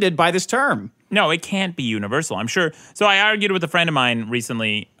offended by this term. No, it can't be universal, I'm sure. So I argued with a friend of mine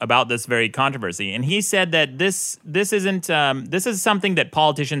recently about this very controversy, and he said that this isn't this is something that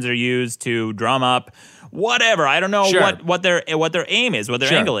politicians are used to drum up whatever. I don't know what their aim is, what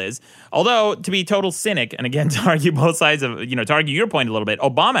their angle is. Although, to be total cynic, and again to argue both sides of to argue your point a little bit,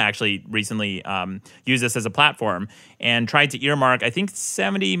 Obama actually recently used this as a platform and tried to earmark, I think,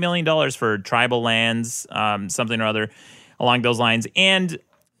 $70 million for tribal lands, something or other along those lines. And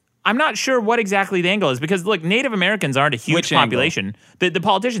I'm not sure what exactly the angle is because, look, Native Americans aren't a huge population. The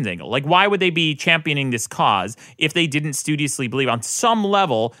politicians' angle. Like, why would they be championing this cause if they didn't studiously believe, on some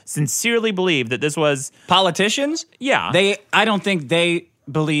level, sincerely believe that this was... Politicians? Yeah. I don't think they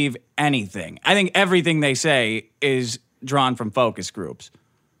believe anything. I think everything they say is drawn from focus groups.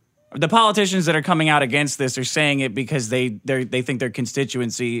 The politicians that are coming out against this are saying it because they think their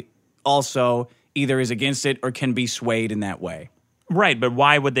constituency also either is against it or can be swayed in that way. Right, but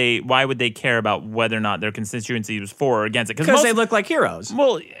why would they care about whether or not their constituency was for or against it? Because they look like heroes.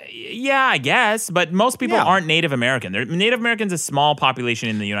 Well, yeah, I guess, but most people aren't Native American. Native Americans a small population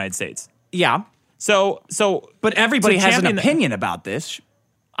in the United States. Yeah. So, but everybody has an opinion about this.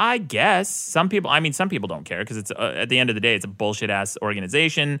 I guess some people don't care because it's at the end of the day, it's a bullshit ass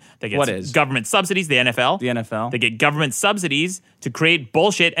organization that gets government subsidies. The NFL. They get government subsidies to create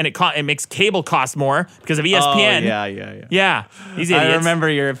bullshit, and it makes cable cost more because of ESPN. Oh, yeah. These idiots. I remember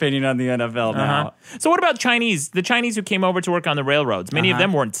your opinion on the NFL now. So what about Chinese? The Chinese who came over to work on the railroads. Many of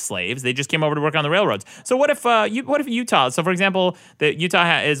them weren't slaves. They just came over to work on the railroads. So what if Utah? So for example,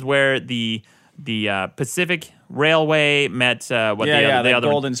 Utah is where the Pacific Railway met the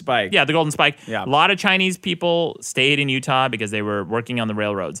Golden Spike. Yeah, the Golden Spike. Yeah. A lot of Chinese people stayed in Utah because they were working on the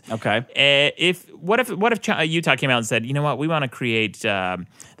railroads. Okay. What if Utah came out and said, you know what, we want to create the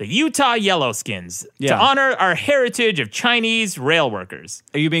Utah Yellowskins to honor our heritage of Chinese rail workers.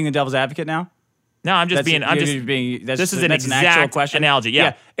 Are you being the devil's advocate now? No, I'm just being. This is an actual question. Analogy.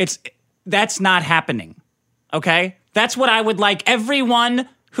 Yeah. That's not happening. Okay, that's what I would like everyone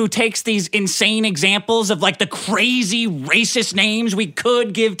who takes these insane examples of like the crazy racist names we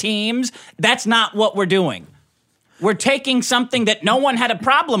could give teams. That's not what we're doing. We're taking something that no one had a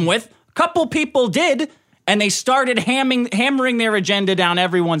problem with. A couple people did, and they started hammering their agenda down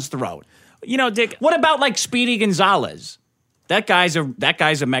everyone's throat. Dick. What about like Speedy Gonzalez? That guy's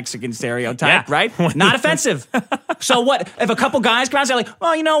a Mexican stereotype, right? Not offensive. So what if a couple guys come out and say like,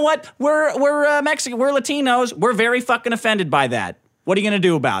 well, you know what? We're Mexican, we're Latinos, we're very fucking offended by that. What are you going to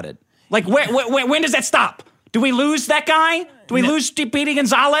do about it? Like, when does that stop? Do we lose that guy? Do we lose Speedy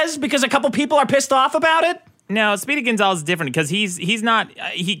Gonzalez because a couple people are pissed off about it? No, Speedy Gonzalez is different because he's not.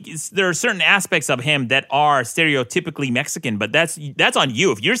 There are certain aspects of him that are stereotypically Mexican, but that's on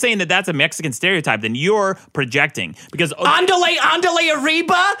you. If you're saying that that's a Mexican stereotype, then you're projecting. Because Andale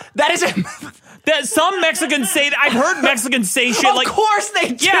Arriba, that is that some Mexicans say. I've heard Mexicans say shit like. Of course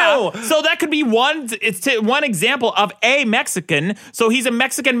they do. Yeah, so that could be one. It's one example of a Mexican. So he's a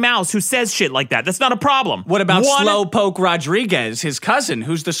Mexican mouse who says shit like that. That's not a problem. What about Slowpoke Rodriguez, his cousin,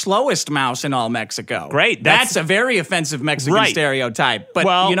 who's the slowest mouse in all Mexico? Great. That's a very offensive Mexican stereotype.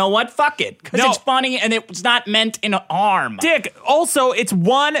 But you know what? Fuck it. Because it's funny and it's not meant in harm. Dick, also, it's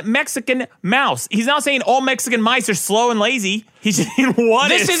one Mexican mouse. He's not saying all Mexican mice are slow and lazy. He's saying one.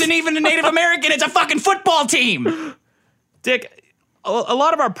 This isn't even a Native American. It's a fucking football team. Dick, a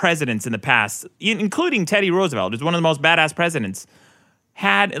lot of our presidents in the past, including Teddy Roosevelt, who's one of the most badass presidents,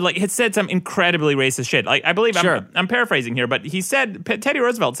 had said some incredibly racist shit. Like, I believe Sure. I'm paraphrasing here, but Teddy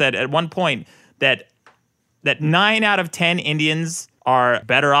Roosevelt said at one point that 9 out of 10 Indians are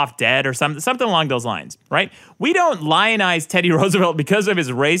better off dead or something along those lines, right? We don't lionize Teddy Roosevelt because of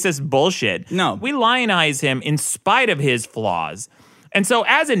his racist bullshit. No. We lionize him in spite of his flaws. And so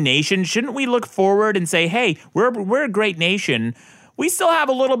as a nation, shouldn't we look forward and say, hey, we're a great nation. We still have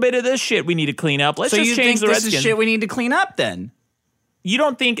a little bit of this shit we need to clean up. Let's So just you change think the this Redskins. is shit we need to clean up then? You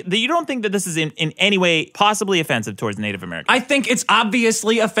don't think that this is in any way possibly offensive towards Native Americans? I think it's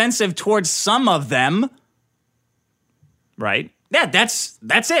obviously offensive towards some of them. Right? Yeah, that's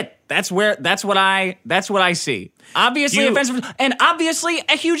it. That's what I see. Obviously offensive, and obviously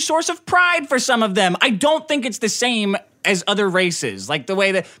a huge source of pride for some of them. I don't think it's the same as other races. Like the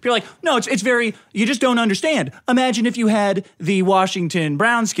way that people are like, no, it's very, you just don't understand. Imagine if you had the Washington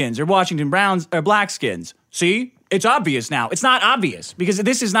Brownskins or Washington Browns or Blackskins. See? It's obvious now. It's not obvious because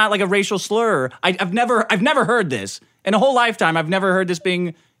this is not like a racial slur. I've never heard this in a whole lifetime. I've never heard this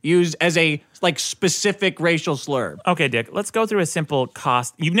being used as a like specific racial slur. Okay, Dick, let's go through a simple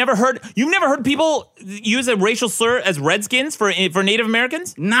cost. You've never heard people use a racial slur as Redskins for Native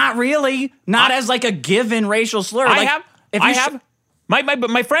Americans? Not really. Not as like a given racial slur. I Like, have. if I you have.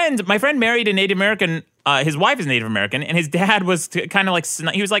 My friend married a Native American. His wife is Native American, and his dad was kind of like,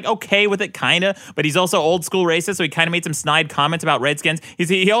 he was like okay with it, kind of, but he's also old school racist, so he kind of made some snide comments about Redskins.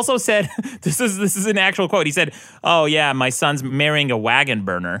 He also said, this is an actual quote. He said, "Oh yeah, my son's marrying a wagon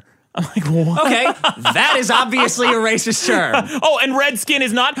burner." I'm like, what? Okay, that is obviously a racist term. Oh, and red skin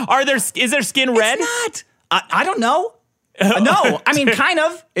is not? Is their skin red? It's not. I don't know. No, I mean, kind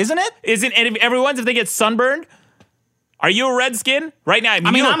of, isn't it? Isn't everyone's if they get sunburned? Are you a redskin right now?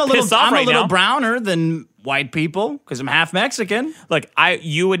 I mean, I'm a little now. browner than white people because I'm half Mexican. Look,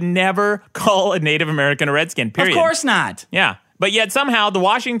 you would never call a Native American a redskin. Period. Of course not. Yeah, but yet somehow the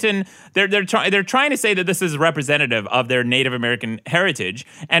Washington they're trying to say that this is representative of their Native American heritage,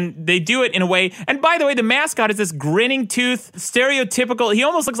 and they do it in a way. And by the way, the mascot is this grinning tooth, stereotypical. He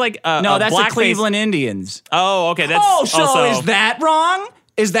almost looks like No, that's the blackface. Cleveland Indians. Oh, okay. That's so also, is that wrong?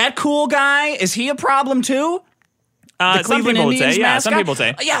 Is that cool guy? Is he a problem too? The some Cleveland people would Indians say, yeah. mascot? Some people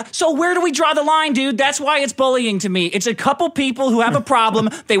say, yeah. So where do we draw the line, dude? That's why it's bullying to me. It's a couple people who have a problem.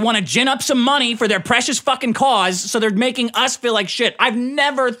 They want to gin up some money for their precious fucking cause, so they're making us feel like shit. I've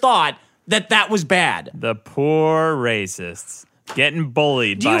never thought that was bad. the poor racists getting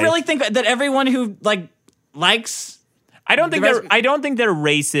bullied. Do you really think that everyone who likes? I don't think they're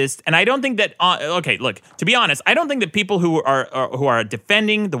racist, and I don't think that. Okay, look. To be honest, I don't think that people who are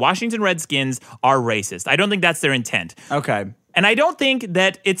defending the Washington Redskins are racist. I don't think that's their intent. Okay. And I don't think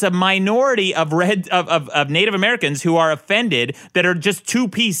that it's a minority of Native Americans who are offended that are just too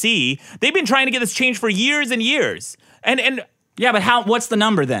PC. They've been trying to get this changed for years and years. And yeah, but what's the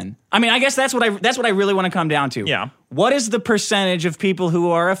number then? I mean, I guess that's what I really want to come down to. Yeah. What is the percentage of people who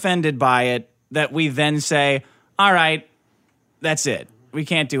are offended by it that we then say, all right, that's it. We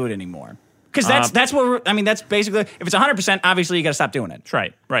can't do it anymore. Because that's what that's basically, if it's 100%, obviously you got to stop doing it.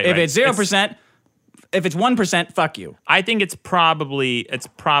 right. If it's 0%, if it's 1%, fuck you. I think it's probably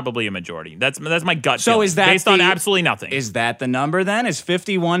a majority. That's my gut. So feeling, is that based on absolutely nothing? Is that the number then? Is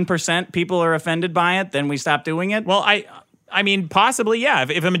 51% people are offended by it, then we stop doing it? Well, I mean, possibly, yeah.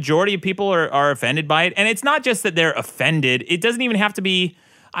 If a majority of people are offended by it, and it's not just that they're offended, it doesn't even have to be.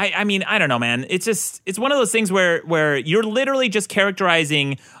 I mean, I don't know, man. It's one of those things where you're literally just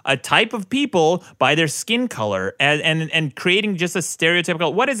characterizing a type of people by their skin color and creating just a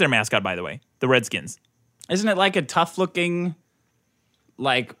stereotypical. What is their mascot, by the way? The Redskins. Isn't it like a tough looking,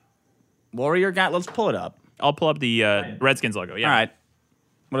 like warrior guy? Let's pull it up. I'll pull up the Redskins logo. Yeah. All right.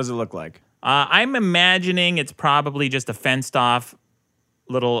 What does it look like? I'm imagining it's probably just a fenced off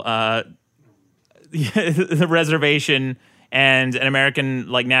little reservation. And an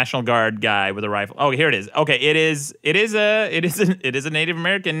American National Guard guy with a rifle. Oh, here it is. Okay, it is a Native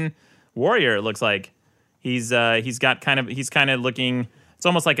American warrior. It looks like he's kind of looking. It's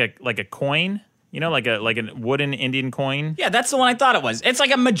almost like a coin, like a wooden Indian coin. Yeah, that's the one I thought it was. It's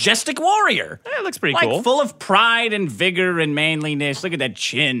like a majestic warrior. Yeah, it looks pretty like cool. Full of pride and vigor and manliness. Look at that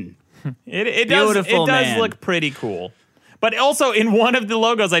chin. It does look pretty cool. But also in one of the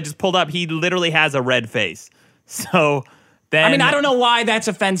logos I just pulled up, he literally has a red face. So. Then, I don't know why that's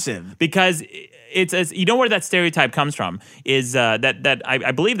offensive. Because it's you know where that stereotype comes from is that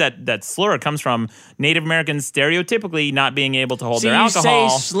I believe that slur comes from Native Americans stereotypically not being able to hold their alcohol. You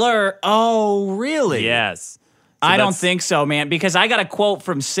say slur. Oh, really? Yes. I don't think so, man, because I got a quote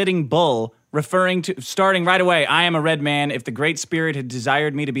from Sitting Bull starting right away, I am a red man. If the Great Spirit had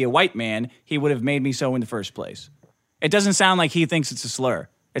desired me to be a white man, he would have made me so in the first place. It doesn't sound like he thinks it's a slur.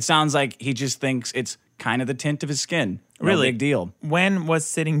 It sounds like he just thinks it's kind of the tint of his skin. No Really? big deal. When was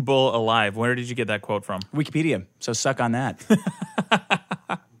Sitting Bull alive? Where did you get that quote from? Wikipedia. So suck on that. So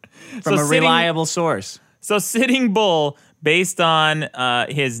From a reliable source. So Sitting Bull, based on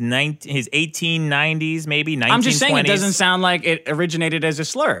his 1890s, maybe 1920s. I'm just saying it doesn't sound like it originated as a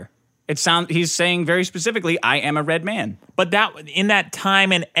slur. He's saying very specifically, I am a red man. But that in that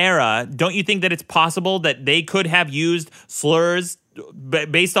time and era, don't you think that it's possible that they could have used slurs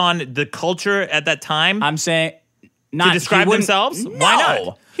based on the culture at that time? I'm saying not to describe themselves? No. Why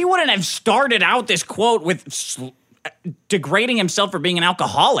not? He wouldn't have started out this quote with degrading himself for being an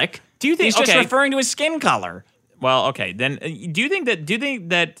alcoholic. Do you think he's just referring to his skin color? Well, okay. Then do you think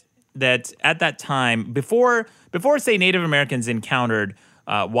that at that time, before say Native Americans encountered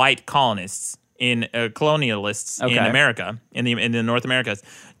white colonists in colonialists in America, in the North Americas,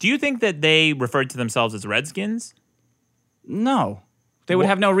 do you think that they referred to themselves as Redskins? No. They would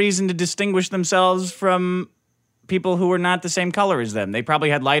have no reason to distinguish themselves from people who were not the same color as them. They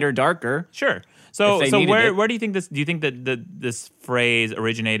probably had lighter, darker. Sure. So where do you think this? Do you think that this phrase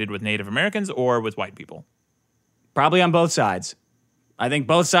originated with Native Americans or with white people? Probably on both sides. I think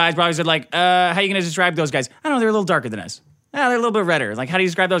both sides probably said like, how are you going to describe those guys? I don't know, they're a little darker than us. They're a little bit redder. Like, how do you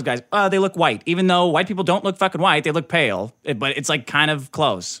describe those guys? They look white. Even though white people don't look fucking white, they look pale. But it's like kind of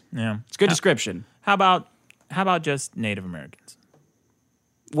close. Yeah, it's a good description. How about just Native Americans?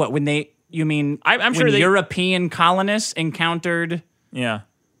 What when they? You mean I'm sure when European colonists encountered? Yeah,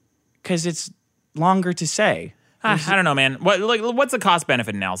 because it's longer to say. I don't know, man. What's the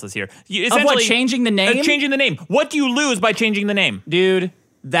cost-benefit analysis here? Of what, changing the name? Changing the name. What do you lose by changing the name? Dude,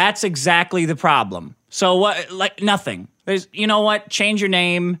 that's exactly the problem. So what? Like, nothing. There's, you know what? Change your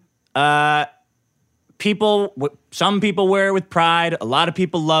name. Some people wear it with pride. A lot of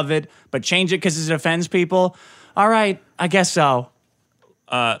people love it. But change it because it offends people. All right, I guess so.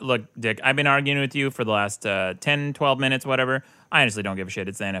 Look, Dick, I've been arguing with you for the last 10, 12 minutes, whatever. I honestly don't give a shit.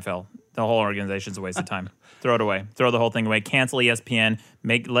 It's the NFL. The whole organization's a waste of time. Throw it away. Throw the whole thing away. Cancel ESPN.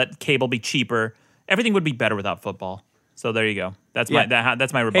 Let cable be cheaper. Everything would be better without football. So there you go. That's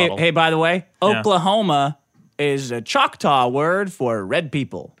my rebuttal. Hey, by the way, Oklahoma is a Choctaw word for red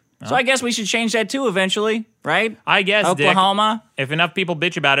people. So I guess we should change that too eventually, right? I guess, Oklahoma. Dick, if enough people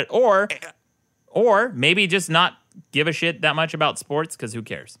bitch about it, or maybe just not give a shit that much about sports, because who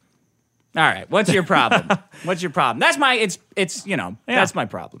cares? All right, what's your problem? What's your problem? That's my that's my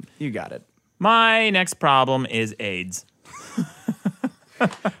problem. You got it. My next problem is AIDS.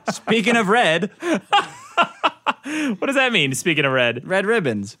 Speaking of red, what does that mean? Speaking of red, red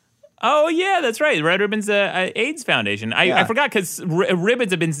ribbons. Oh yeah, that's right. Red Ribbon's AIDS Foundation. I forgot because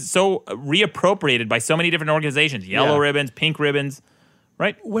ribbons have been so reappropriated by so many different organizations. Yellow ribbons, pink ribbons,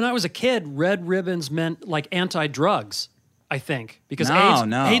 right? When I was a kid, red ribbons meant like anti-drugs. I think because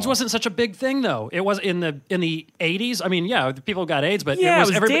AIDS wasn't such a big thing though. It was in the 80s. I mean, people got AIDS, but it was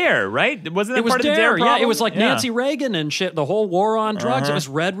DARE, right? Wasn't that part of the DARE problem? Yeah, it was like Nancy Reagan and shit. The whole war on drugs. It was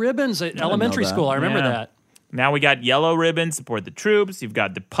red ribbons at elementary school. I remember that. Now we got yellow ribbons, support the troops. You've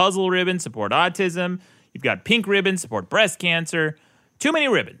got the puzzle ribbon, support autism. You've got pink ribbons, support breast cancer. Too many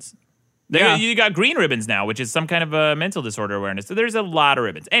ribbons. You got green ribbons now, which is some kind of a mental disorder awareness. So there's a lot of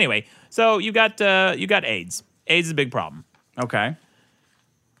ribbons. Anyway, so you got AIDS. AIDS is a big problem. Okay.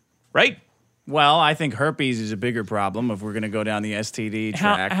 Right? Well, I think herpes is a bigger problem if we're going to go down the STD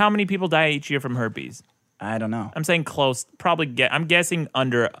track. How many people die each year from herpes? I don't know. I'm saying close. Probably. I'm guessing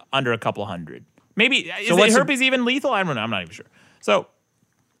under a couple hundred. Maybe is herpes even lethal? I don't know. I'm not even sure. So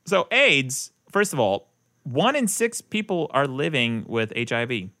AIDS. First of all, 1 in 6 people are living with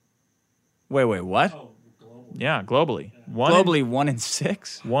HIV. Wait, what? Oh, globally. Yeah, globally. Globally, 1 in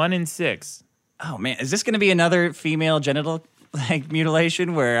 6. 1 in 6. Oh man, is this going to be another female genital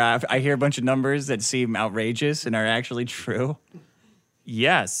mutilation where I hear a bunch of numbers that seem outrageous and are actually true?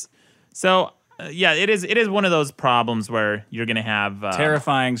 Yes. So it is one of those problems where you're going to have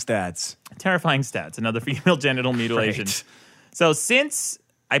terrifying stats. Terrifying stats. Another female genital mutilation. Great. So since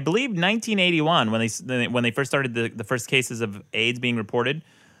I believe 1981, when they first started the first cases of AIDS being reported,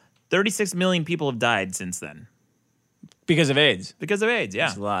 36 million people have died since then. Because of AIDS. Because of AIDS. Yeah,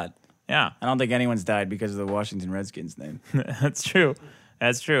 that's a lot. Yeah. I don't think anyone's died because of the Washington Redskins name. That's true.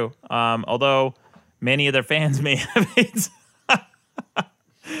 Although many of their fans may have AIDS.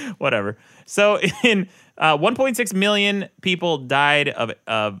 Whatever. So in 1.6 million people died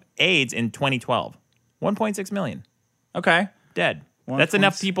of AIDS in 2012. 1.6 million. Okay. Dead. That's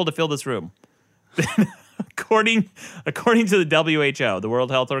enough people to fill this room. According to the WHO, the World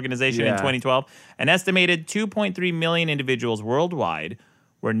Health Organization, in 2012, an estimated 2.3 million individuals worldwide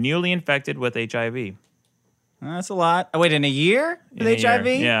were newly infected with HIV. That's a lot. Oh, wait, in a year with In a year, HIV?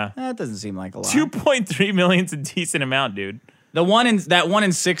 yeah. That doesn't seem like a lot. 2.3 million's a decent amount, dude. That 1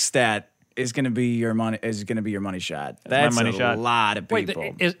 in 6 stat is going to be your money. Is going to be your money shot. That's my money a shot. lot of Wait,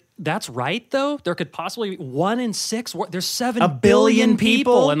 people. that's right though. There could possibly be 1 in 6. There's 7 A billion billion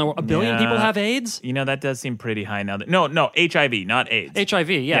people, people? and a billion people have AIDS. You know, that does seem pretty high now. No, HIV, not AIDS. HIV,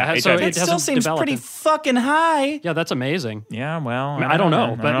 yeah. Yeah, So HIV. it It still hasn't seems developed pretty in- fucking high. Yeah, that's amazing. Yeah, well, I don't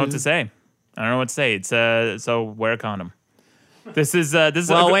know, I but- don't know what to say. I don't know what to say. It's so wear a condom. This is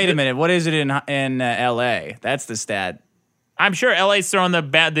Well, wait a minute. What is it in L.A.? That's the stat. I'm sure LA's throwing the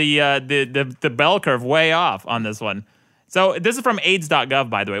bell curve way off on this one. So this is from AIDS.gov,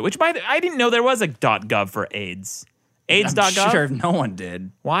 by the way. I didn't know there was a .gov for AIDS. AIDS.gov. I'm sure no one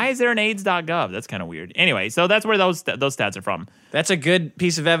did. Why is there an AIDS.gov? That's kind of weird. Anyway, so that's where those stats are from. That's a good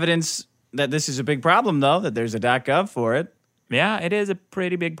piece of evidence that this is a big problem, though. That there's a .gov for it. Yeah, it is a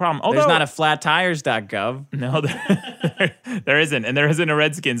pretty big problem. Although There's not a flattires.gov. no, there isn't, and there isn't a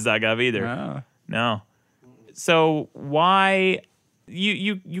Redskins.gov either. Oh. No. So why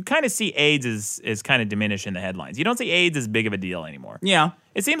you kind of see AIDS as kind of diminished in the headlines. You don't see AIDS as big of a deal anymore. Yeah.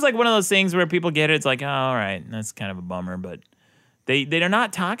 It seems like one of those things where people get it. It's like, oh, all right, that's kind of a bummer, but they're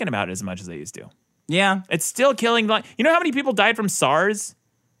not talking about it as much as they used to. Yeah. It's still killing. You know how many people died from SARS?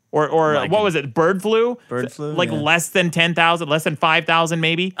 Or what was it? Bird flu? Bird flu, Like yeah. less than 10,000, less than 5,000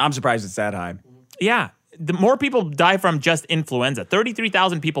 maybe? I'm surprised it's that high. Yeah. The more people die from just influenza.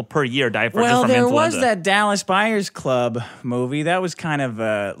 33,000 people per year die just from influenza. Well, there was that Dallas Buyers Club movie. That was kind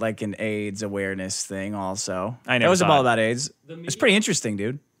of like an AIDS awareness thing also. I never That was saw all it. about AIDS. It's pretty interesting,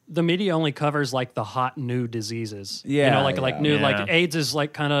 dude. The media only covers like the hot new diseases. Yeah, you know, like yeah. new Yeah. like AIDS is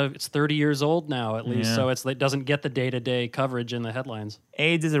like kind of it's 30 years old now at least, Yeah. so it doesn't get the day-to-day coverage in the headlines.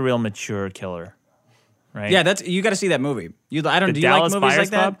 AIDS is a real mature killer, right? Yeah, that's you got to see that movie. Do you Dallas like movies Buyers like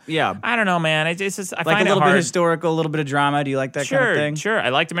Club? that? Yeah, I don't know, man. It's just I like find a little it hard. bit historical, a little bit of drama. Do you like that Sure, kind of thing? sure. I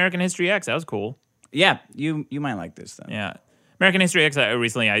liked American History X. That was cool. Yeah, you might like this then. Yeah. American History X,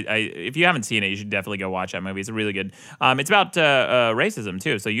 recently, if you haven't seen it, you should definitely go watch that movie. It's really good. It's about racism,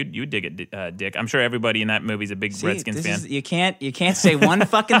 too, so you dig it, Dick. I'm sure everybody in that movie is a big See, Redskins fan. you can't say one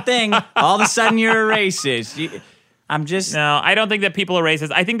fucking thing. All of a sudden, you're a racist. I'm just No, I don't think that people are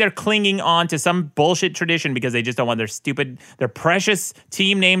racist. I think they're clinging on to some bullshit tradition because they just don't want their precious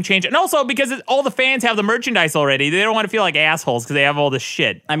team name change. And also because all the fans have the merchandise already. They don't want to feel like assholes because they have all this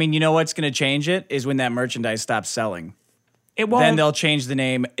shit. I mean, you know what's going to change it is when that merchandise stops selling. It won't. Then they'll change the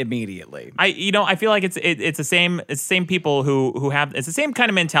name immediately. I feel like it's the same people who have it's the same kind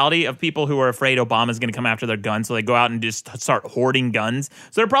of mentality of people who are afraid Obama's going to come after their guns, so they go out and just start hoarding guns.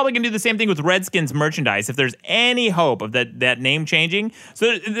 So they're probably going to do the same thing with Redskins merchandise if there's any hope of that name changing.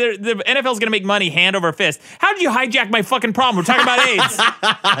 So the NFL's going to make money hand over fist. How did you hijack my fucking problem? We're talking about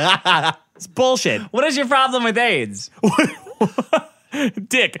AIDS. It's bullshit. What is your problem with AIDS?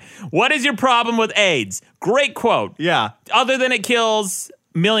 Dick, what is your problem with AIDS? Great quote. Yeah. Other than it kills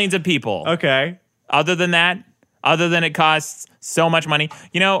millions of people. Okay. Other than that, other than it costs so much money,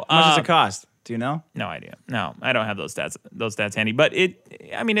 How much does it cost? Do you know? No idea. No, I don't have those stats handy. But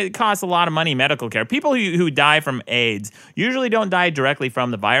it costs a lot of money, medical care. People who die from AIDS usually don't die directly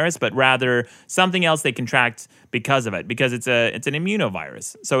from the virus, but rather something else they contract because of it, because it's an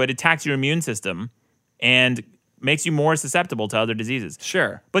immunovirus. So it attacks your immune system and makes you more susceptible to other diseases.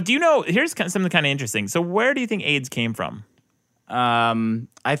 Sure. But do you know, here's something kind of interesting. So where do you think AIDS came from?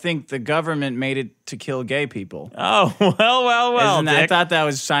 I think the government made it to kill gay people. Oh, well, I Dick. thought that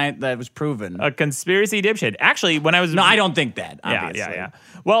was science. That was proven. A conspiracy dipshit. Actually, when I was... No, I don't think that. Obviously. Yeah.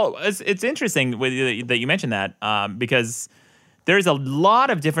 Well, it's interesting that you mentioned that because there's a lot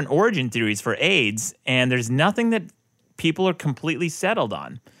of different origin theories for AIDS, and there's nothing that people are completely settled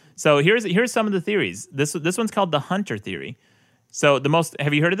on. So here's some of the theories. This one's called the Hunter theory. So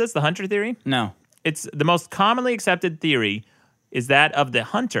have you heard of this? The Hunter theory? No. It's the most commonly accepted theory is that of the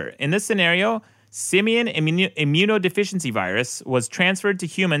hunter. In this scenario, simian immunodeficiency virus was transferred to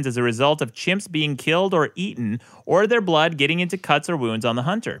humans as a result of chimps being killed or eaten, or their blood getting into cuts or wounds on the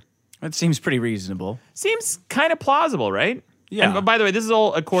hunter. That seems pretty reasonable. Seems kind of plausible, right? Yeah. And by the way, this is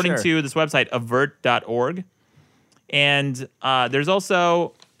all according Sure. to this website, avert.org. And there's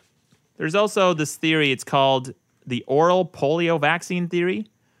also this theory. It's called the oral polio vaccine theory.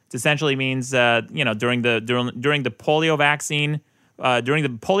 It essentially means during the polio vaccine during the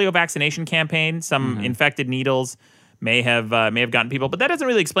polio vaccination campaign, some infected needles may have gotten people, but that doesn't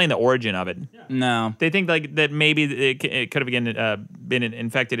really explain the origin of it. No. They think like that maybe it could have been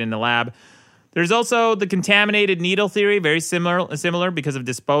infected in the lab. There's also the contaminated needle theory, very similar because of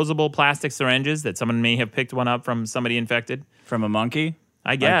disposable plastic syringes that someone may have picked one up from somebody infected. From a monkey?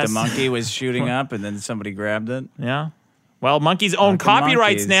 I guess. Like the monkey was shooting up and then somebody grabbed it. Yeah. Well, monkeys own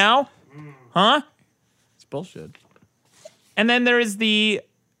copyrights monkeys. now. Huh? It's bullshit. And then there is the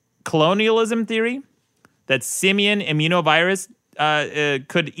colonialism theory that simian immunovirus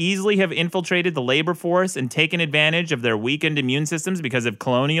could easily have infiltrated the labor force and taken advantage of their weakened immune systems because of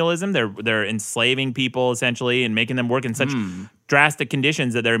colonialism. They're enslaving people essentially and making them work in such drastic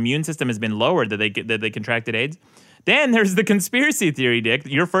conditions that their immune system has been lowered that they contracted AIDS. Then there's the conspiracy theory, Dick.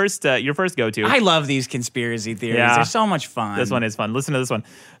 Your first go-to. I love these conspiracy theories. Yeah. They're so much fun. This one is fun. Listen to this one.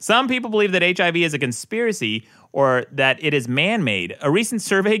 Some people believe that HIV is a conspiracy or that it is man-made. A recent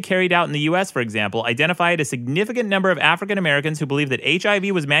survey carried out in the U.S., for example, identified a significant number of African Americans who believe that HIV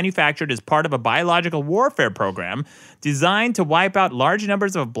was manufactured as part of a biological warfare program designed to wipe out large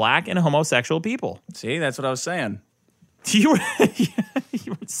numbers of black and homosexual people. See, that's what I was saying. You were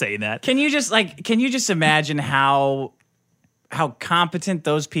saying that. Can you just imagine how competent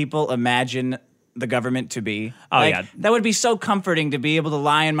those people imagine the government to be? Oh, yeah. That would be so comforting to be able to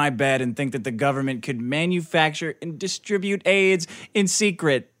lie in my bed and think that the government could manufacture and distribute AIDS in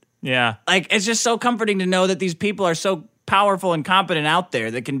secret. Yeah. Like, it's just so comforting to know that these people are so powerful and competent out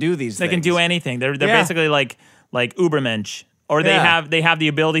there that can do these things. They can do anything. They're basically like Ubermensch. Or they have the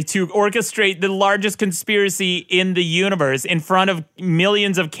ability to orchestrate the largest conspiracy in the universe in front of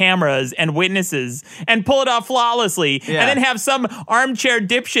millions of cameras and witnesses and pull it off flawlessly. Yeah. And then have some armchair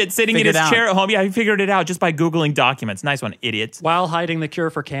dipshit sitting in his chair at home. Yeah, he figured it out just by Googling documents. Nice one, idiots. While hiding the cure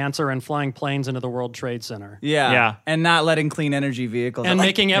for cancer and flying planes into the World Trade Center. Yeah. And not letting clean energy vehicles. And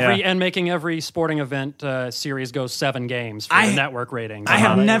making every sporting event series go 7 games for the network ratings.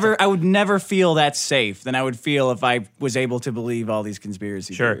 I would never feel that safe than I would feel if I was able to believe all these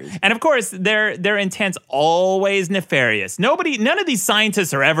conspiracy theories. And of course, their intent's always nefarious. None of these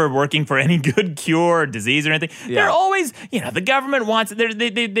scientists are ever working for any good cure or disease or anything. Yeah. They're always, the government wants,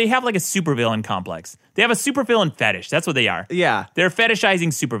 they have like a supervillain complex. They have a supervillain fetish. That's what they are. Yeah. They're fetishizing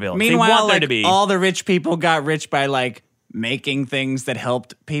supervillains. Meanwhile, they want there to be. all the rich people got rich by making things that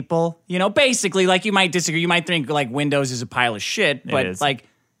helped people. Basically, you might disagree. You might think Windows is a pile of shit, but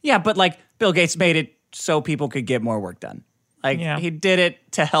Bill Gates made it so people could get more work done. He did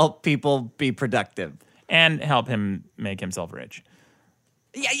it to help people be productive. And help him make himself rich.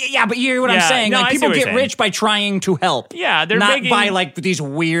 Yeah, but you hear what I'm saying? No, people get rich by trying to help. Yeah, they're not by these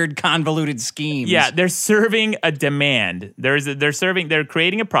weird convoluted schemes. Yeah, they're serving a demand. They're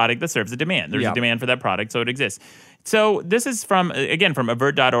creating a product that serves a demand. There's a demand for that product, so it exists. So this is from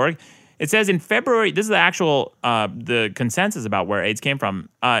avert.org. It says in February, this is the actual the consensus about where AIDS came from.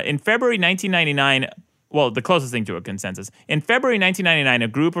 In February 1999. Well, the closest thing to a consensus. In February 1999,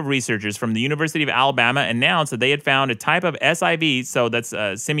 a group of researchers from the University of Alabama announced that they had found a type of SIV, so that's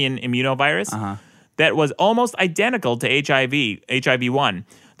simian immunovirus, that was almost identical to HIV-1.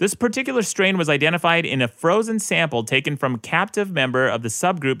 This particular strain was identified in a frozen sample taken from a captive member of the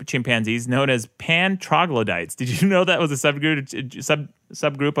subgroup chimpanzees known as pan-troglodytes. Did you know that was a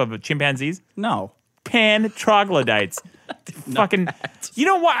subgroup of chimpanzees? No. Pan-troglodytes. Fucking, you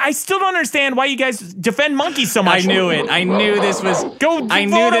know what? I still don't understand why you guys defend monkeys so much. I knew it. I knew this was. I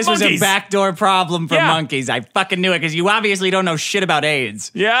knew this was a backdoor problem for monkeys. I fucking knew it because you obviously don't know shit about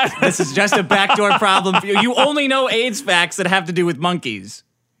AIDS. Yeah, this is just a backdoor problem for you. You only know AIDS facts that have to do with monkeys.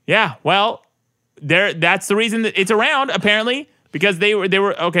 Yeah, well, that's the reason that it's around apparently. Because they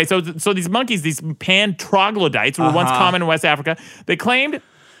were okay. So these monkeys, these pan-troglodytes, were once common in West Africa. They claimed.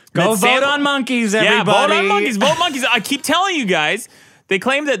 Go vote on monkeys, everybody. Yeah, vote on monkeys. Vote monkeys. I keep telling you guys. They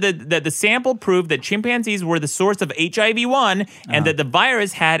claim that the sample proved that chimpanzees were the source of HIV-1 and that the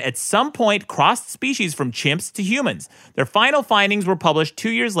virus had at some point crossed species from chimps to humans. Their final findings were published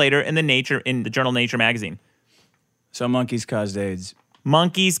 2 years later in the journal Nature magazine. So monkeys caused AIDS.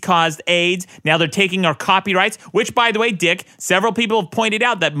 Monkeys caused AIDS. Now they're taking our copyrights, which, by the way, Dick, several people have pointed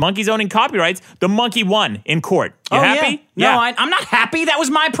out that monkeys owning copyrights, the monkey won in court. You happy? Yeah. No, I'm not happy. That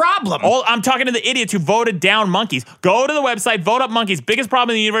was my problem. I'm talking to the idiots who voted down monkeys. Go to the website, vote up monkeys. Biggest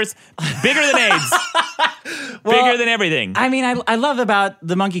problem in the universe, bigger than AIDS. Bigger than everything. I mean, I love about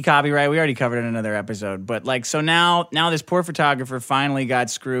the monkey copyright. We already covered it in another episode. But so now this poor photographer finally got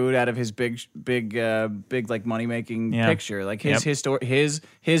screwed out of his big money-making picture. Like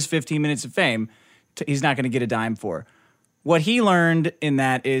his 15 minutes of fame, he's not going to get a dime for. What he learned in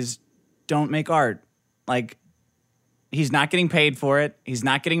that is don't make art. He's not getting paid for it. He's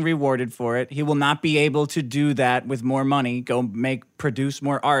not getting rewarded for it. He will not be able to do that with more money, produce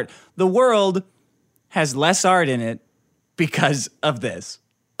more art. The world has less art in it because of this.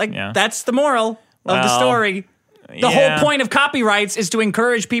 That's the moral of the story. The whole point of copyrights is to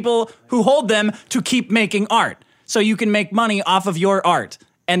encourage people who hold them to keep making art. so you can make money off of your art.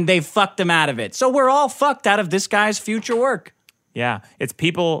 And they fucked him out of it. So we're all fucked out of this guy's future work. Yeah, it's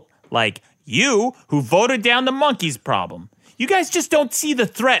people like you who voted down the monkeys problem. You guys just don't see the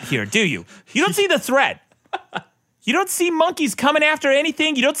threat here, do you? You don't see the threat. You don't see monkeys coming after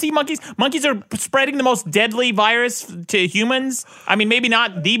anything. You don't see monkeys. Monkeys are spreading the most deadly virus to humans. I mean, maybe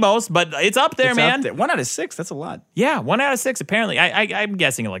not the most, but it's up there, man. Up there. 1 out of 6, that's a lot. Yeah, 1 out of 6, apparently. I'm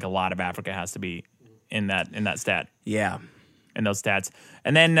guessing like a lot of Africa has to be in that stat. Yeah. In those stats.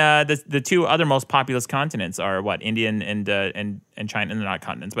 And then the two other most populous continents are what? India and China. And they're not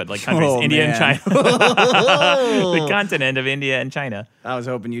continents, but like countries. India and China. The continent of India and China. I was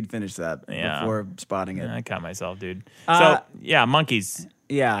hoping you'd finish that before spotting it. I caught myself, dude. So, yeah, monkeys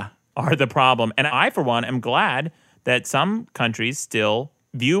are the problem. And I, for one, am glad that some countries still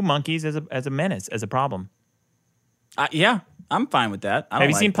view monkeys as a menace, as a problem. Yeah, I'm fine with that. Have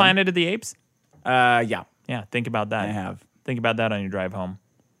you seen Planet of the Apes? Yeah. Yeah, think about that. I have. Think about that on your drive home.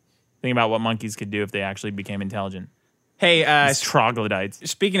 Think about what monkeys could do if they actually became intelligent. Hey, These troglodytes.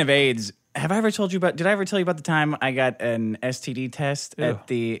 Speaking of AIDS, did I ever tell you about the time I got an STD test at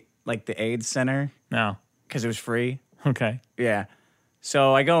the AIDS center? No. Because it was free. Okay. Yeah.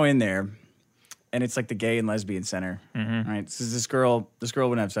 So I go in there, and it's like the gay and lesbian center. Mm-hmm. Right. So this girl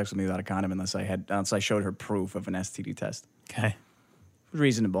wouldn't have sex with me without a condom unless I showed her proof of an STD test. Okay.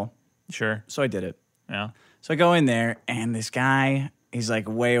 Reasonable. Sure. So I did it. Yeah. So I go in there, and this guy, he's like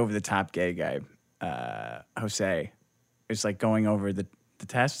way over the top gay guy, Jose, is like going over the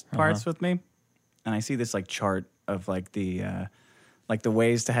test parts with me, and I see this like chart of like the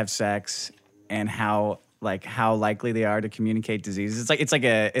ways to have sex and how likely they are to communicate diseases. It's like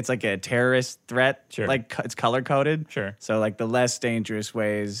a terrorist threat. Sure. Like it's color coded. Sure. So like the less dangerous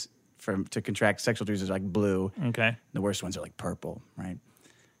ways to contract sexual diseases are like blue. Okay. The worst ones are like purple, right?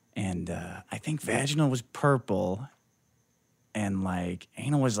 And I think vaginal was purple, and like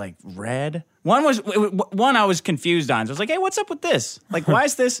anal was like red. One I was confused on. So I was like, "Hey, what's up with this? Like, why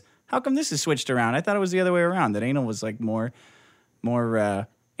is this? How come this is switched around? I thought it was the other way around. That anal was like more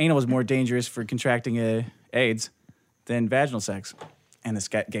anal was more dangerous for contracting AIDS than vaginal sex." And this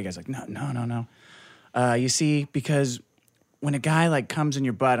gay guy's like, "No. You see, because when a guy like comes in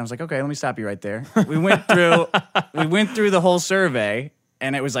your butt, I was like, okay, let me stop you right there. We went through the whole survey."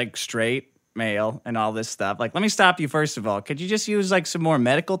 And it was like straight, male, and all this stuff. Like, let me stop you first of all. Could you just use like some more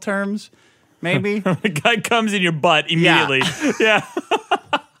medical terms, maybe? The guy comes in your butt immediately. Yeah.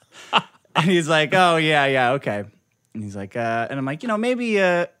 And he's like, oh, yeah, okay. And he's like, and I'm like,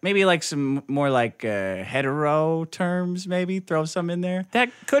 maybe like some more like hetero terms, maybe throw some in there. That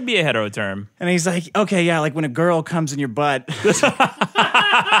could be a hetero term. And he's like, okay, yeah, like when a girl comes in your butt.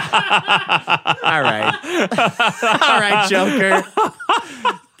 All right, Joker.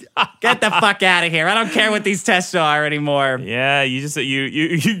 Get the fuck out of here. I don't care what these tests are anymore. Yeah,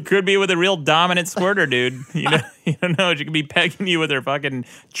 you could be with a real dominant squirter, dude. You don't know. She could be pegging you with her fucking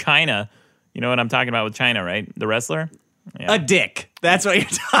China. You know what I'm talking about with China, right? The wrestler? Yeah. A dick. That's what you're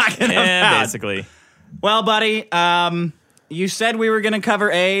talking about. Yeah, basically. Well, buddy, you said we were going to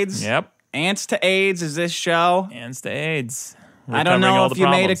cover AIDS. Yep. Ants to AIDS is this show. Ants to AIDS. I don't know if you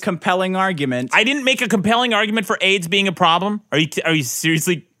made a compelling argument. I didn't make a compelling argument for AIDS being a problem. Are you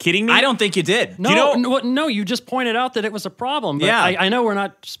seriously kidding me? I don't think you did. No, you just pointed out that it was a problem. But yeah. I know we're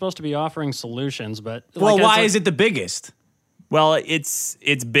not supposed to be offering solutions, but... Well, why is it the biggest? Well, it's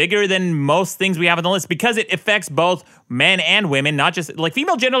bigger than most things we have on the list because it affects both men and women, not just like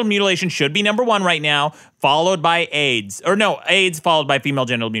female genital mutilation should be number one right now, followed by AIDS. Or no, AIDS followed by female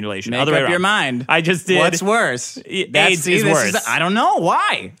genital mutilation. Make Other way up around. your mind. I just did. What's worse? AIDS is worse. I don't know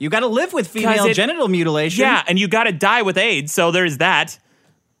why. You got to live with female genital mutilation. Yeah, and you got to die with AIDS. So there's that.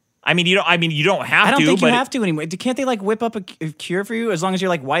 I mean, you don't have to. I don't think you have to anymore. Can't they like whip up a cure for you as long as you're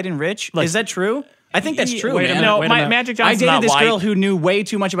like white and rich? Is that true? I think that's true, man. No, Magic Johnson's I dated this white. girl who knew way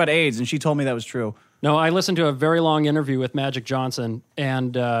too much about AIDS, and she told me that was true. No, I listened to a very long interview with Magic Johnson,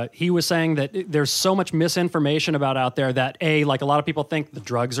 and he was saying that there's so much misinformation about out there that, like a lot of people think the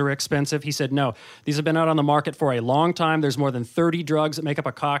drugs are expensive. He said, no, these have been out on the market for a long time. There's more than 30 drugs that make up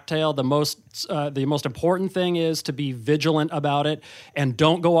a cocktail. The most important thing is to be vigilant about it and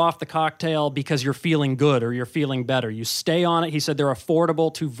don't go off the cocktail because you're feeling good or you're feeling better. You stay on it. He said they're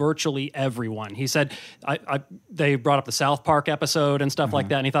affordable to virtually everyone. He said they brought up the South Park episode and stuff like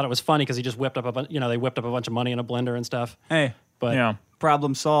that, and he thought it was funny because he just whipped up they whipped up a bunch of money in a blender and stuff. Hey, but yeah.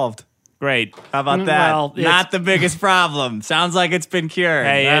 Problem solved. Great. How about that? Well, not the biggest problem. Sounds like it's been cured.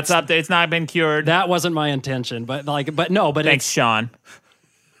 Hey, it's up. It's not been cured. That wasn't my intention, but thanks, Sean.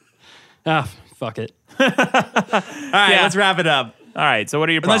 Fuck it. All right, let's wrap it up. All right, so what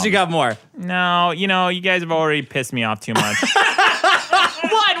are your problems? Unless you got more. No, you guys have already pissed me off too much.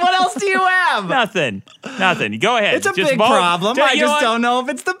 What else do you have? Nothing. Go ahead. It's a Just big vote. problem. I just don't know if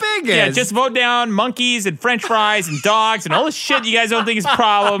it's the biggest. Yeah, just vote down monkeys and french fries and dogs and all the shit you guys don't think is a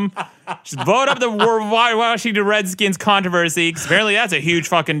problem. Just vote up the Washington Redskins controversy, because apparently that's a huge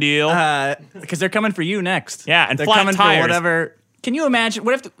fucking deal. Because they're coming for you next. Yeah, and they're flat coming tires. for whatever. Can you imagine?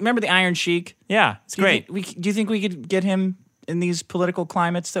 What if? Remember the Iron Sheik? Yeah, it's great. Do you think we could get him in these political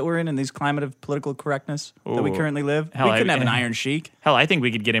climates that we're in these climate of political correctness that we currently live? Hell, we couldn't have an Iron Sheik. Hell, I think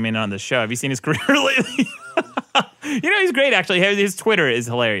we could get him in on the show. Have you seen his career lately? He's great, actually. His Twitter is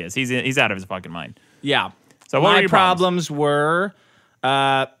hilarious. He's out of his fucking mind. Yeah. So what were my your problems were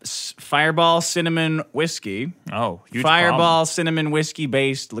Fireball Cinnamon Whiskey. Oh, huge Fireball problem. Cinnamon Whiskey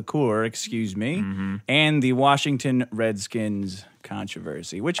based liqueur, excuse me, and the Washington Redskins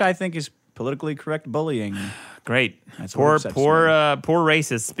controversy, which I think is politically correct bullying. Great. That's poor what upsets poor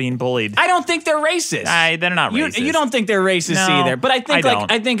racists being bullied. I don't think they're racist. They're not racist. You don't think they're racist No, either, but I think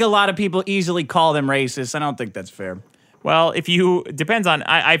don't. I think a lot of people easily call them racist. I don't think that's fair. Well, depends on,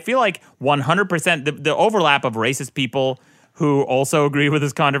 I feel like 100%, the overlap of racist people who also agree with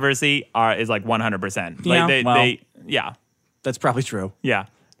this controversy is like 100%. Like Yeah. That's probably true. Yeah.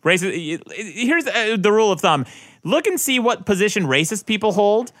 Racist. Here's the rule of thumb. Look and see what position racist people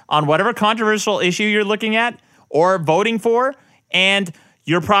hold on whatever controversial issue you're looking at or voting for, and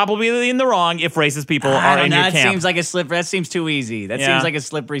you're probably in the wrong if racist people are in your camp. That seems too easy. That seems like a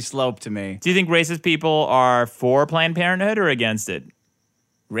slippery slope to me. Do you think racist people are for Planned Parenthood or against it?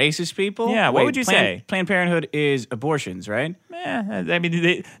 Racist people? Yeah, what would you say? Planned Parenthood is abortions, right? I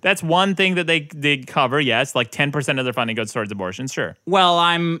mean, that's one thing that they cover, yes. Like 10% of their funding goes towards abortions, sure. Well,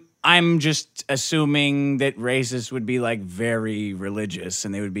 I'm just assuming that racists would be like very religious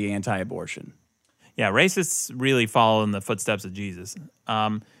and they would be anti-abortion. Yeah, racists really follow in the footsteps of Jesus.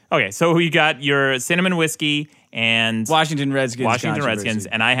 Okay, so you got your Cinnamon Whiskey and Washington Redskins,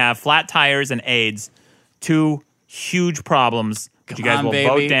 and I have flat tires and AIDS. Two huge problems that you guys will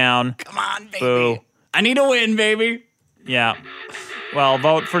vote down. Come on, baby. Boo. I need a win, baby. Yeah. Well,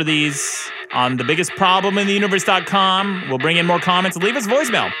 vote for these on thebiggestproblem in the universe.com. We'll bring in more comments. Leave us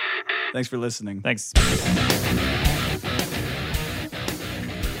voicemail. Thanks for listening. Thanks.